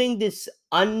giving this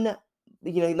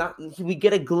we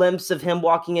get a glimpse of him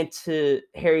walking into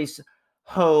Harry's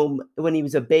home when he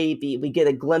was a baby. We get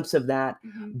a glimpse of that,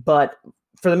 but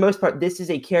for the most part, this is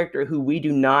a character who we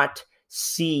do not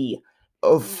see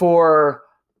for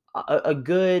a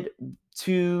good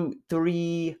 2,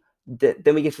 3.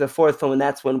 Then we get to the fourth film, and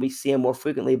that's when we see him more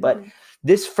frequently. But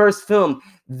this first film,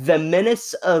 the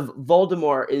menace of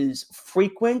Voldemort is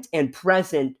frequent and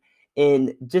present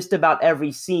in just about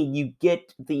every scene. You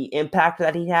get the impact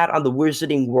that he had on the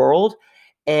wizarding world,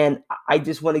 and I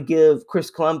just want to give Chris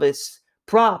Columbus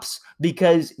props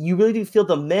because you really do feel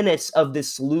the menace of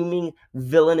this looming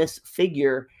villainous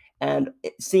figure, and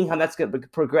seeing how that's going to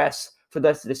progress for the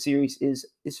rest of the series is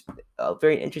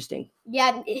very interesting.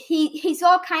 Yeah, he's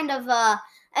all kind of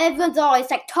everyone's always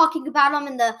like talking about him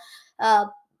in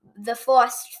the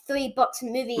first 3 books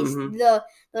and movies. They'll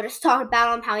just talk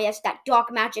about him, how he has that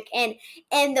dark magic, and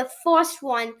the first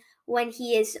one when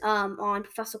he is on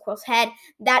Professor Quirrell's head,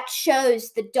 that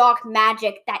shows the dark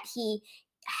magic that he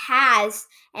has,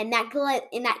 and that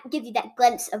gives you that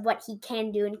glimpse of what he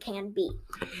can do and can be.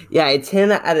 Yeah, it's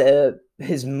him at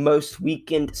his most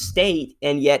weakened state,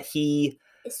 and yet he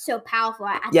is so powerful.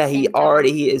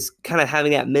 He is kind of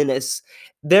having that menace.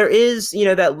 There is,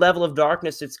 that level of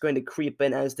darkness that's going to creep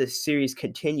in as the series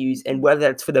continues, and whether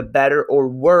that's for the better or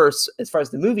worse as far as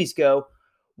the movies go,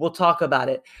 we'll talk about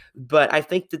it. But I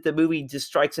think that the movie just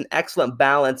strikes an excellent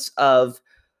balance of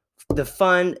the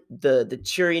fun, the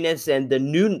cheeriness, and the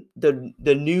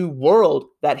new world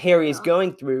that Harry is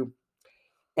going through.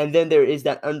 And then there is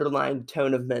that underlying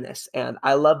tone of menace. And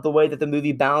I love the way that the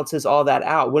movie balances all that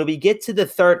out. When we get to the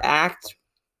third act,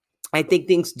 I think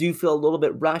things do feel a little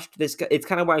bit rushed. It's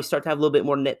kind of where I start to have a little bit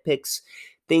more nitpicks.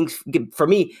 Things, for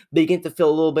me, begin to feel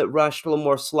a little bit rushed, a little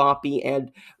more sloppy.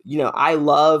 And, I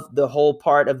love the whole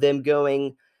part of them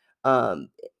going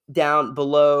down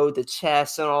below the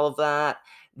chest and all of that.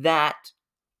 That,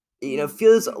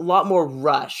 feels a lot more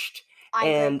rushed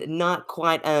and not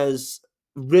quite as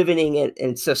riveting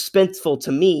and suspenseful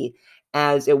to me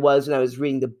as it was when I was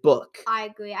reading the book. I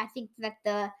agree. I think that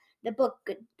the book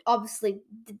obviously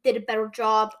did a better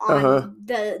job on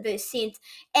the scenes,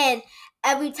 and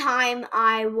every time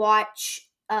I watch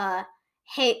the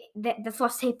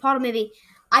first Harry Potter movie,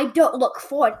 I don't look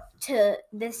forward to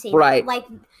this scene. Right. Like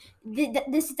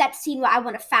this is that scene where I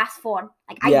want to fast forward.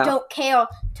 Like I don't care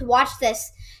to watch this.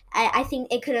 I think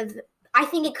it could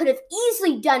have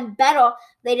easily done better.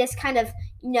 They just kind of,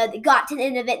 they got to the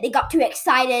end of it. They got too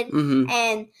excited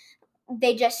and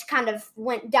they just kind of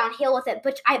went downhill with it.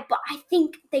 But I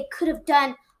think they could have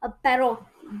done a better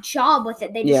job with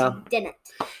it. They just didn't.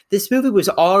 This movie was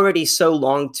already so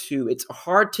long too. It's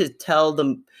hard to tell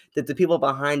them that the people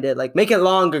behind it, like, make it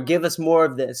longer, give us more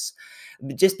of this.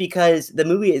 Just because the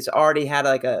movie has already had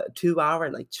like a 2-hour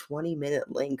and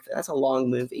 20-minute length. That's a long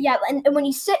movie. Yeah, and when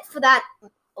you sit for that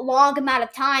long amount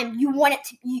of time, you want it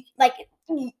to be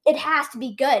it has to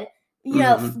be good.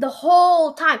 The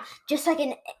whole time, just like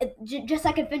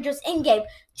Avengers Endgame,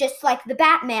 just like the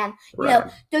Batman.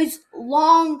 Right. Those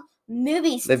long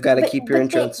movies. They've got to keep your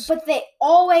interest. But they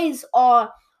always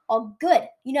are good.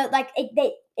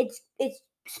 It's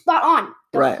spot on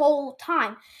the whole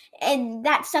time, and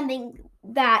that's something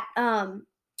that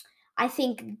I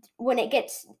think when it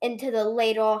gets into the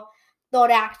later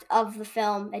third act of the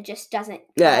film, it just doesn't.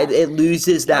 It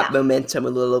loses that momentum a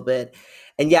little bit.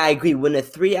 And I agree. When a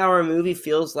 3-hour movie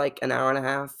feels like an hour and a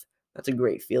half, that's a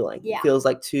great feeling. Yeah. It feels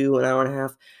like an hour and a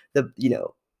half.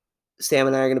 Sam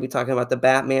and I are going to be talking about the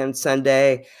Batman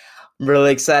Sunday. I'm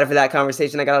really excited for that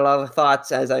conversation. I got a lot of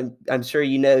thoughts, as I'm sure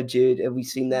you know, Jude. And we've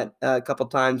seen that a couple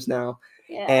times now.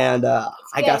 And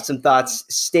I got some thoughts.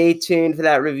 Stay tuned for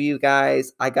that review,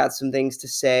 guys. I got some things to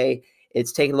say.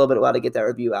 It's taking a little bit of a while to get that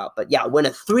review out. But yeah, when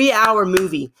a 3-hour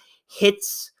movie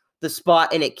hits the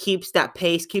spot and it keeps that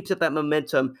pace, keeps up that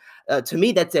momentum, to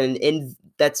me,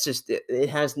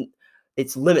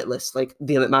 it's limitless. Like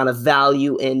the amount of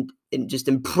value and just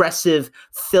impressive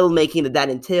filmmaking that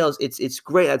entails. It's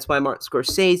great. That's why Martin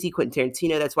Scorsese, Quentin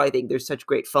Tarantino, that's why I think they're such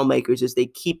great filmmakers, is they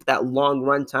keep that long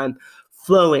runtime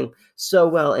flowing so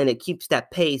well, and it keeps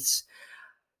that pace.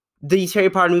 These Harry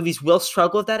Potter movies will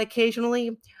struggle with that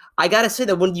occasionally. I gotta say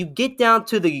that when you get down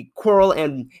to the Quirrell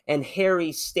and Harry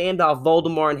standoff,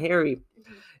 Voldemort and Harry,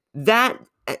 that,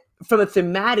 from a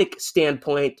thematic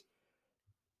standpoint,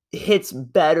 hits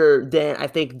better than I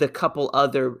think the couple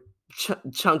other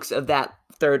chunks of that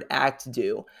third act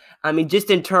do. I mean, just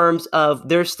in terms of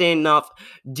their standoff,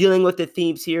 dealing with the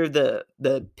themes here, the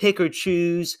pick or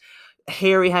choose,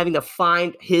 Harry having to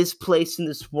find his place in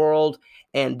this world,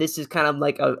 and this is kind of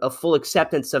like a full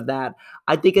acceptance of that.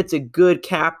 I think it's a good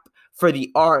cap for the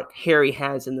arc Harry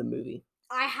has in the movie.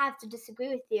 I have to disagree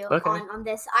with you on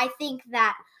this. I think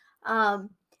that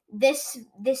this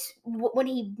when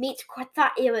he meets, I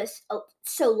thought it was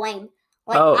so lame.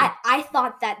 Like I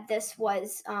thought that this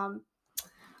was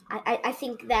I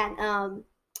think that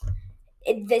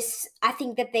I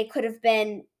think that they could have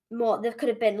been more. There could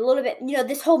have been a little bit.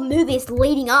 This whole movie is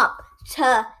leading up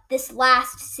to this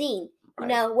last scene.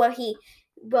 Where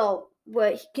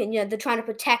they're trying to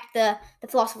protect the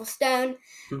Philosopher's Stone,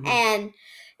 and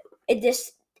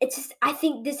I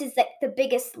think this is like the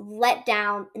biggest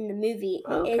letdown in the movie.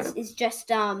 Is just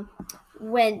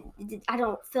when I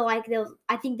don't feel like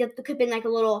I think that there could have been like a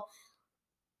little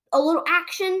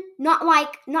action, not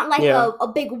like a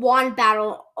big wand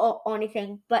battle or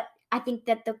anything, but I think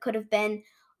that there could have been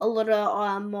a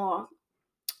little more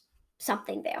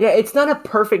something there. Yeah, it's not a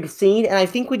perfect scene, and I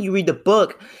think when you read the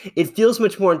book, it feels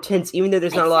much more intense, even though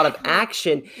there's not a lot of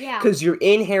action, because you're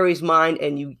in Harry's mind,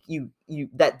 and you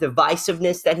that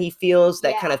divisiveness that he feels,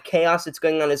 that kind of chaos that's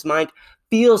going on in his mind,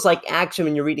 feels like action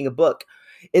when you're reading a book.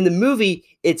 In the movie,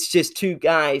 it's just two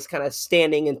guys kind of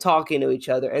standing and talking to each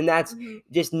other, and that's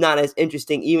just not as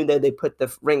interesting, even though they put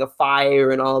the Ring of Fire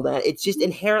and all that. It's just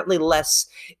inherently less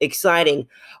exciting.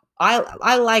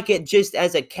 I like it just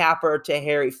as a capper to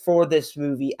Harry for this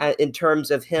movie, in terms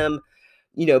of him,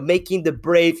 making the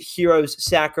brave hero's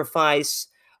sacrifice,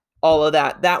 all of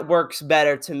that. That works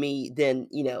better to me than,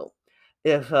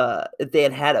 if they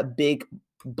had a big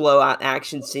blowout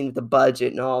action scene with the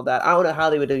budget and all that. I don't know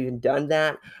how they would have even done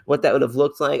that, what that would have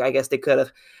looked like. I guess they could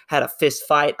have had a fist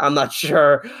fight. I'm not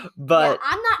sure, but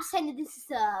I'm not saying that this is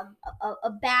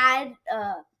a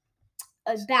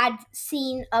bad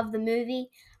scene of the movie.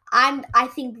 I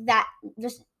think that,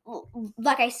 just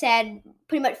like I said,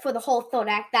 pretty much for the whole third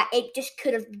act, that it just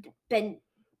could have been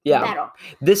better.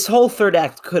 This whole third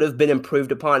act could have been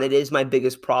improved upon. It is my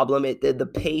biggest problem.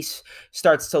 The pace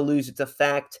starts to lose its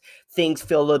effect. Things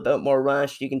feel a little bit more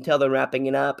rushed. You can tell they're wrapping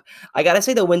it up. I gotta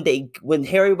say that when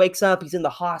Harry wakes up, he's in the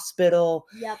hospital.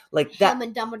 Yep. Like that. Him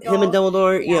and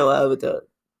Dumbledore. With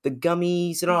the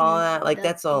gummies and all that. Like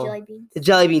that's all. Jelly beans. The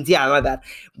jelly beans. Yeah, my bad.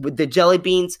 With the jelly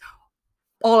beans.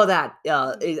 All of that,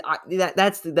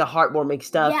 that's the heartwarming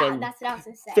stuff. Yeah, and that's what I was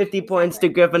going to say. 50 points to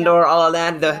Gryffindor, all of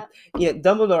that.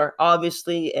 Dumbledore,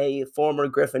 obviously a former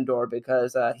Gryffindor,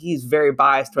 because he's very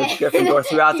biased towards Gryffindor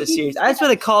throughout the series. I just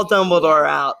want to call Dumbledore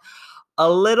out. A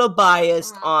little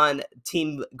biased on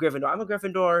Team Gryffindor. I'm a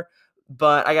Gryffindor,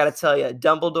 but I got to tell you,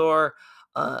 Dumbledore,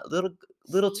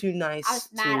 little too nice.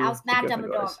 I was mad at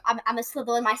Dumbledore. I'm a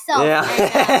Slytherin myself. Yeah.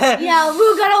 And,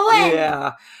 we're gonna win.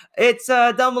 Yeah. It's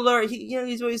Dumbledore.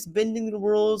 He's always bending the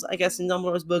rules. I guess in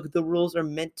Dumbledore's book, the rules are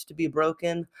meant to be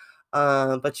broken.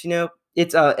 But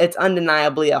it's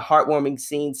undeniably a heartwarming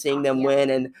scene, seeing them win,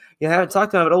 and you haven't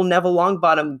talked about it. Old Neville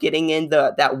Longbottom getting in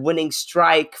that winning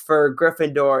strike for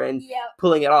Gryffindor and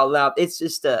pulling it all out. It's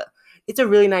just it's a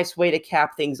really nice way to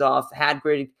cap things off.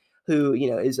 Hagrid, who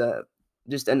is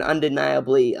just an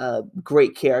undeniably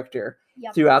great character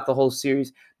throughout the whole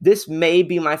series. This may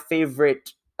be my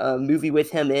favorite movie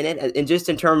with him in it, and just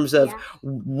in terms of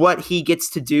what he gets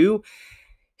to do,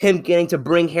 him getting to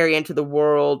bring Harry into the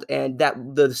world, and that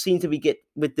the scenes that we get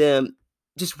with them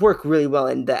just work really well.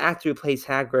 And the actor who plays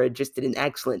Hagrid just did an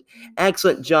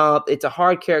excellent job. It's a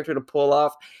hard character to pull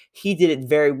off. He did it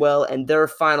very well. And their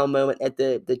final moment at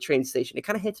the train station, it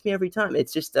kind of hits me every time.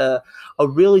 It's just a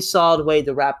really solid way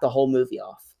to wrap the whole movie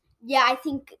off. Yeah, I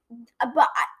think, but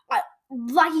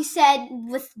like you said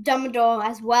with Dumbledore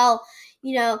as well,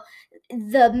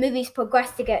 the movies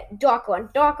progress to get darker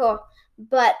and darker.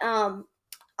 But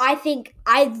I think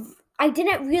I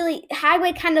didn't really,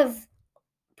 Hagrid kind of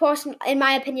in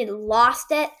my opinion,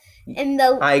 lost it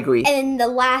I agree. In the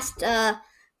last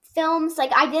films.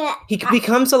 Like he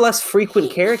becomes a less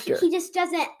frequent character. He just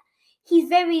doesn't. He's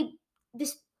very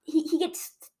he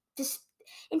gets just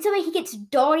in some way he gets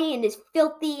dirty and is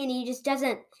filthy, and he just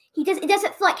doesn't. It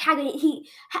doesn't feel like Hagrid.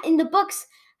 In the books,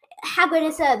 Hagrid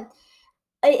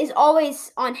is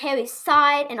always on Harry's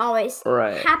side and always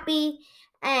happy.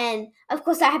 And of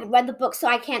course, I haven't read the book, so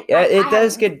I can't. Yeah, it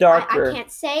does get darker. I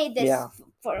can't say this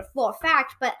for a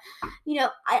fact, but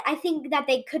I think that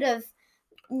they could have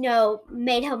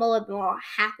made him a little bit more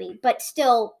happy, but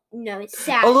still, it's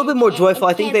sad. A little bit more joyful.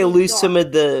 I think they lose some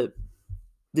of the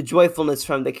joyfulness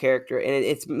from the character, and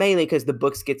it's mainly because the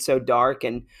books get so dark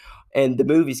and the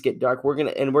movies get dark. We're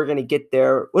gonna get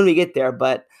there when we get there,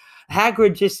 but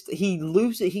Hagrid he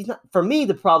loses. He's not. For me,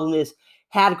 the problem is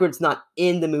Hagrid's not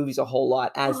in the movies a whole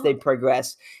lot as they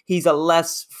progress. He's a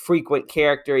less frequent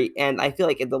character, and I feel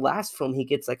like in the last film he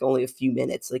gets like only a few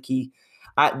minutes. Like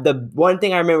the one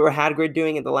thing I remember Hagrid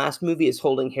doing in the last movie is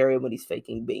holding Harry when he's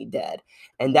faking being dead,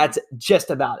 and that's just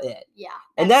about it. Yeah,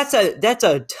 and that's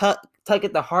a tug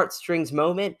at the heartstrings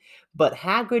moment. But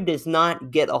Hagrid does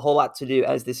not get a whole lot to do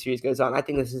as this series goes on. I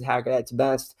think this is Hagrid at its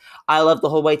best. I love the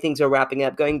whole way things are wrapping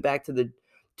up, going back to the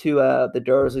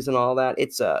Dursleys and all that.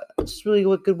 It's really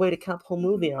a good way to cap the whole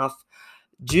movie off.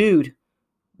 Jude,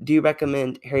 do you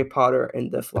recommend Harry Potter and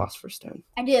the Philosopher's Stone?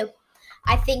 I do.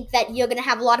 I think that you're gonna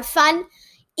have a lot of fun.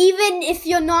 Even if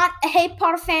you're not a Harry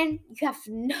Potter fan, you have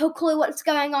no clue what's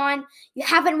going on. You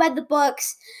haven't read the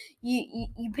books. You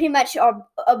pretty much are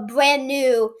a brand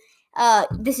new.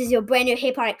 This is your brand new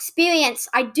Harry Potter experience.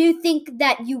 I do think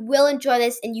that you will enjoy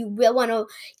this, and you will want to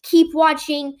keep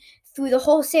watching through the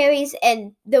whole series.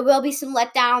 And there will be some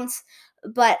letdowns,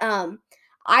 but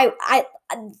I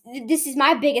this is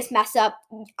my biggest mess up.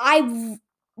 I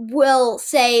will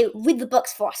say read the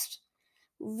books first.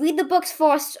 Read the books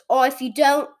first, or if you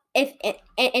don't,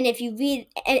 if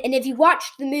you watch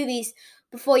the movies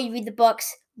before you read the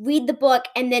books, read the book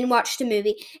and then watch the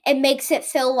movie. It makes it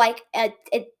feel like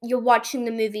you're watching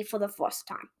the movie for the first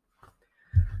time.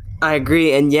 I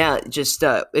agree, and yeah, just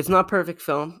it's not a perfect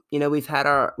film. We've had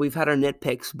our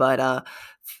nitpicks, but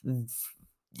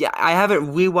yeah, I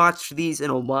haven't rewatched these in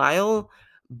a while,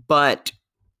 but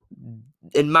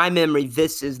in my memory,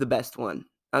 this is the best one.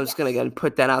 I'm just gonna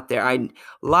put that out there. A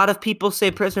lot of people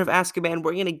say Prisoner of Azkaban.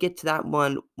 We're gonna get to that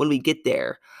one when we get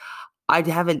there. That's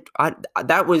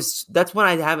one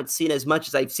I haven't seen as much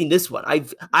as I've seen this one.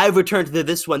 I've returned to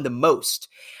this one the most,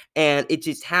 and it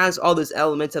just has all those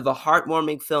elements of a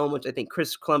heartwarming film, which I think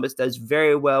Chris Columbus does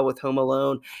very well with Home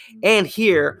Alone. And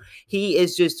here he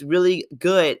is just really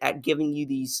good at giving you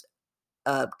these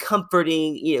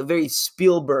comforting, very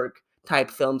Spielberg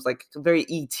type films, like very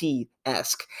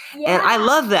E.T.-esque. Yeah. And I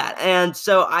love that. And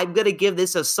so I'm going to give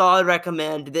this a solid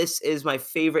recommend. This is my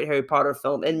favorite Harry Potter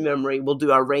film in memory. We'll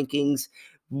do our rankings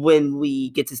when we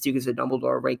get to Secrets of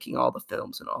Dumbledore, ranking all the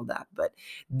films and all that. But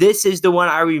this is the one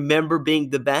I remember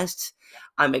being the best.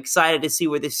 I'm excited to see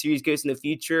where this series goes in the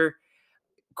future.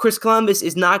 Chris Columbus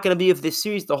is not going to be with this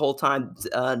series the whole time.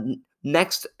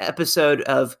 Next episode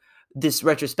of this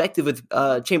retrospective with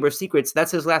Chamber of Secrets,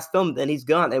 that's his last film, then he's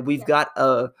gone. And we've got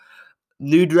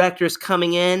new directors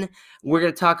coming in. We're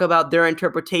going to talk about their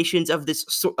interpretations of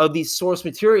these source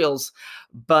materials.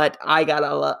 But I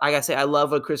gotta say, I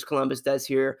love what Chris Columbus does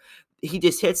here. He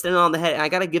just hits it on the head. And I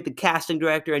got to give the casting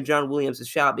director and John Williams a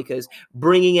shout, because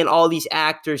bringing in all these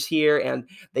actors here, and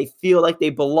they feel like they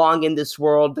belong in this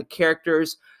world. The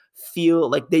characters feel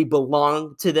like they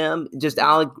belong to them. Just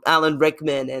Alan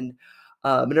Rickman and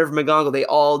Minerva McGonagall, they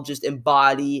all just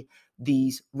embody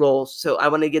these roles. So I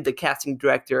want to give the casting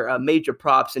director major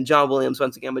props, and John Williams,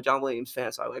 once again, I'm a John Williams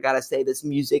fan, so I gotta say, this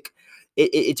music,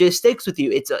 it just sticks with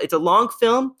you. It's a long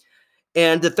film,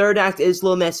 and the third act is a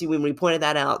little messy when we pointed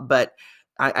that out, but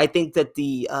I think that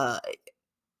the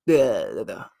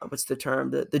what's the term?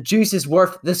 The juice is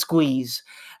worth the squeeze.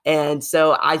 And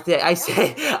so I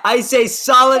say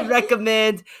solid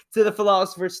recommend to the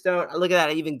Philosopher's Stone. Look at that.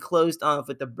 I even closed off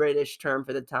with the British term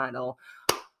for the title.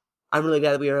 I'm really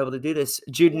glad that we were able to do this.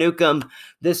 Jude Newcomb,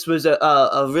 this was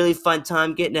a really fun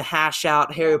time getting to hash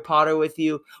out Harry Potter with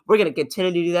you. We're going to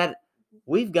continue to do that.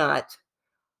 We've got,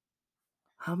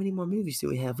 how many more movies do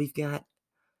we have? We've got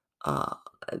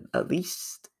at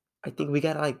least, I think we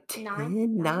got like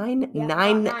 9.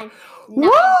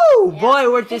 Woo! Yeah.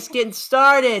 Boy, we're just getting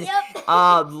started. Yep.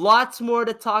 Lots more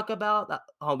to talk about.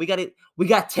 Oh, we got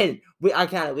 10. I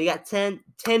counted. We got 10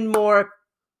 more.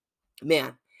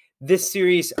 Man, this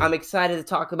series, I'm excited to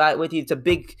talk about it with you. It's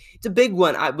a big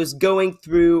one. I was going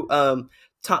through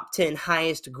top 10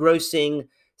 highest grossing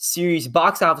series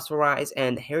box office rise,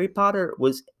 and Harry Potter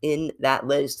was in that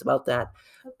list, about that,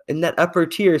 in that upper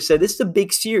tier. So this is a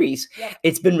big series. Yep.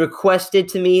 It's been requested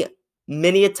to me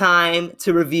many a time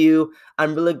to review.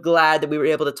 I'm really glad that we were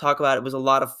able to talk about it. It was a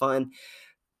lot of fun.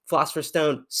 Philosopher's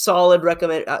Stone, solid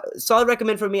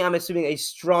recommend for me. I'm assuming a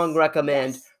strong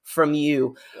recommend from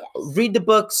you. Yes. Read the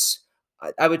books.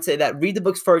 I would say that read the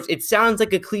books first. It sounds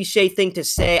like a cliche thing to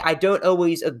say. I don't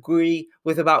always agree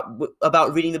with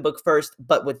about reading the book first,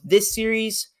 but with this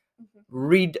series,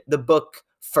 read the book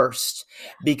first,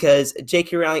 because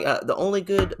J.K. Rowling, the only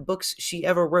good books she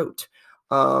ever wrote,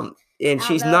 and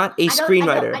she's not a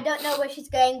screenwriter. I don't know where she's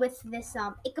going with this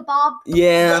Ichabod.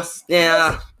 Yeah.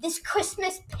 This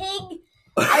Christmas pig.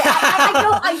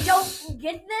 I don't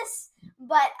get this.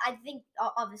 But I think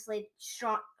obviously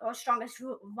strongest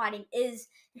writing is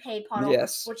Harry Potter,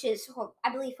 which is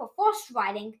I believe her first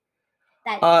writing.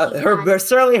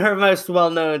 Certainly her most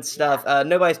well-known stuff.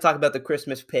 Nobody's talking about the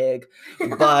Christmas pig,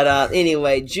 but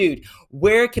anyway, Jude,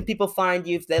 where can people find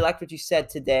you if they liked what you said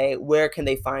today? Where can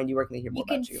they find you? Where can they hear more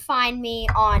about you? You can find me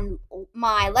on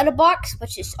my Letterboxd,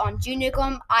 which is on Jude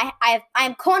Newcomb. I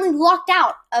am currently locked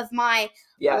out of my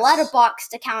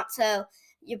Letterboxd account, so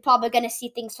you're probably going to see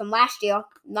things from last year,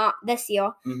 not this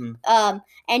year. Mm-hmm.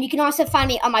 And you can also find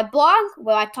me on my blog,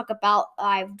 where I've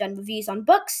done reviews on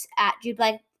books at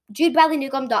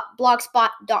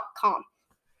JudeBradleyNewcomb.blogspot.com.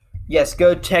 Yes,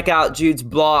 go check out Jude's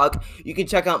blog. You can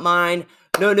check out mine,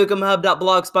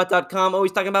 NoNewcombHub.blogspot.com.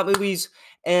 Always talking about movies,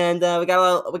 and we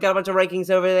got a bunch of rankings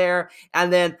over there.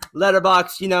 And then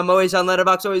Letterboxd, I'm always on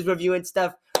Letterboxd, always reviewing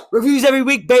stuff. Reviews every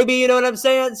week, baby. You know what I'm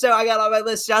saying? So I got all my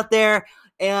lists out there.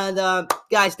 And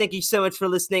guys, thank you so much for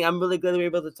listening. I'm really glad we were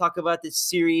able to talk about this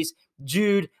series.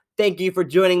 Jude, thank you for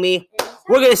joining me.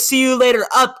 We're going to see you later.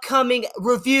 Upcoming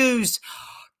reviews.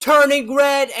 Turning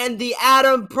Red and The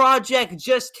Atom Project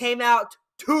just came out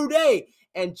today.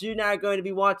 And Jude and I are going to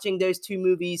be watching those two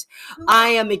movies. I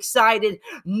am excited,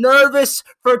 nervous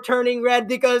for Turning Red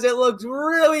because it looks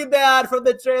really bad from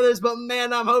the trailers, but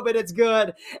man, I'm hoping it's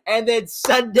good. And then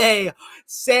Sunday,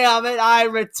 Sam and I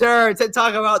return to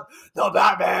talk about The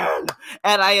Batman.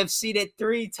 And I have seen it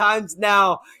 3 times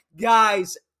now.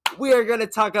 Guys, we are going to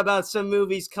talk about some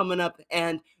movies coming up.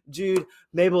 And Jude,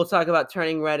 maybe we'll talk about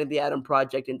Turning Red and The Atom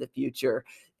Project in the future.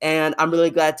 And I'm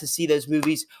really glad to see those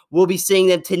movies. We'll be seeing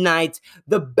them tonight.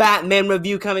 The Batman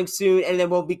review coming soon. And then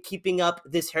we'll be keeping up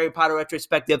this Harry Potter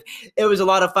retrospective. It was a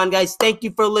lot of fun, guys. Thank you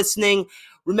for listening.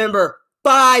 Remember,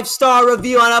 5-star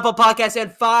review on Apple Podcasts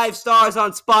and 5 stars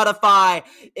on Spotify.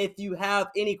 If you have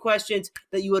any questions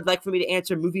that you would like for me to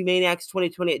answer,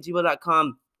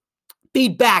 moviemaniacs2020@gmail.com.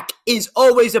 Feedback is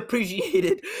always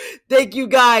appreciated. Thank you,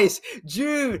 guys.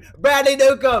 Jude, Bradley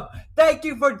Newcomb, thank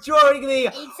you for joining me.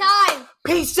 Anytime.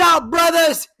 Peace out,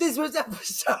 brothers. This was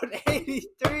episode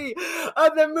 83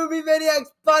 of the Movie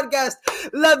Maniacs podcast.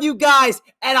 Love you guys,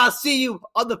 and I'll see you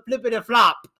on the Flip and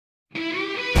Flop.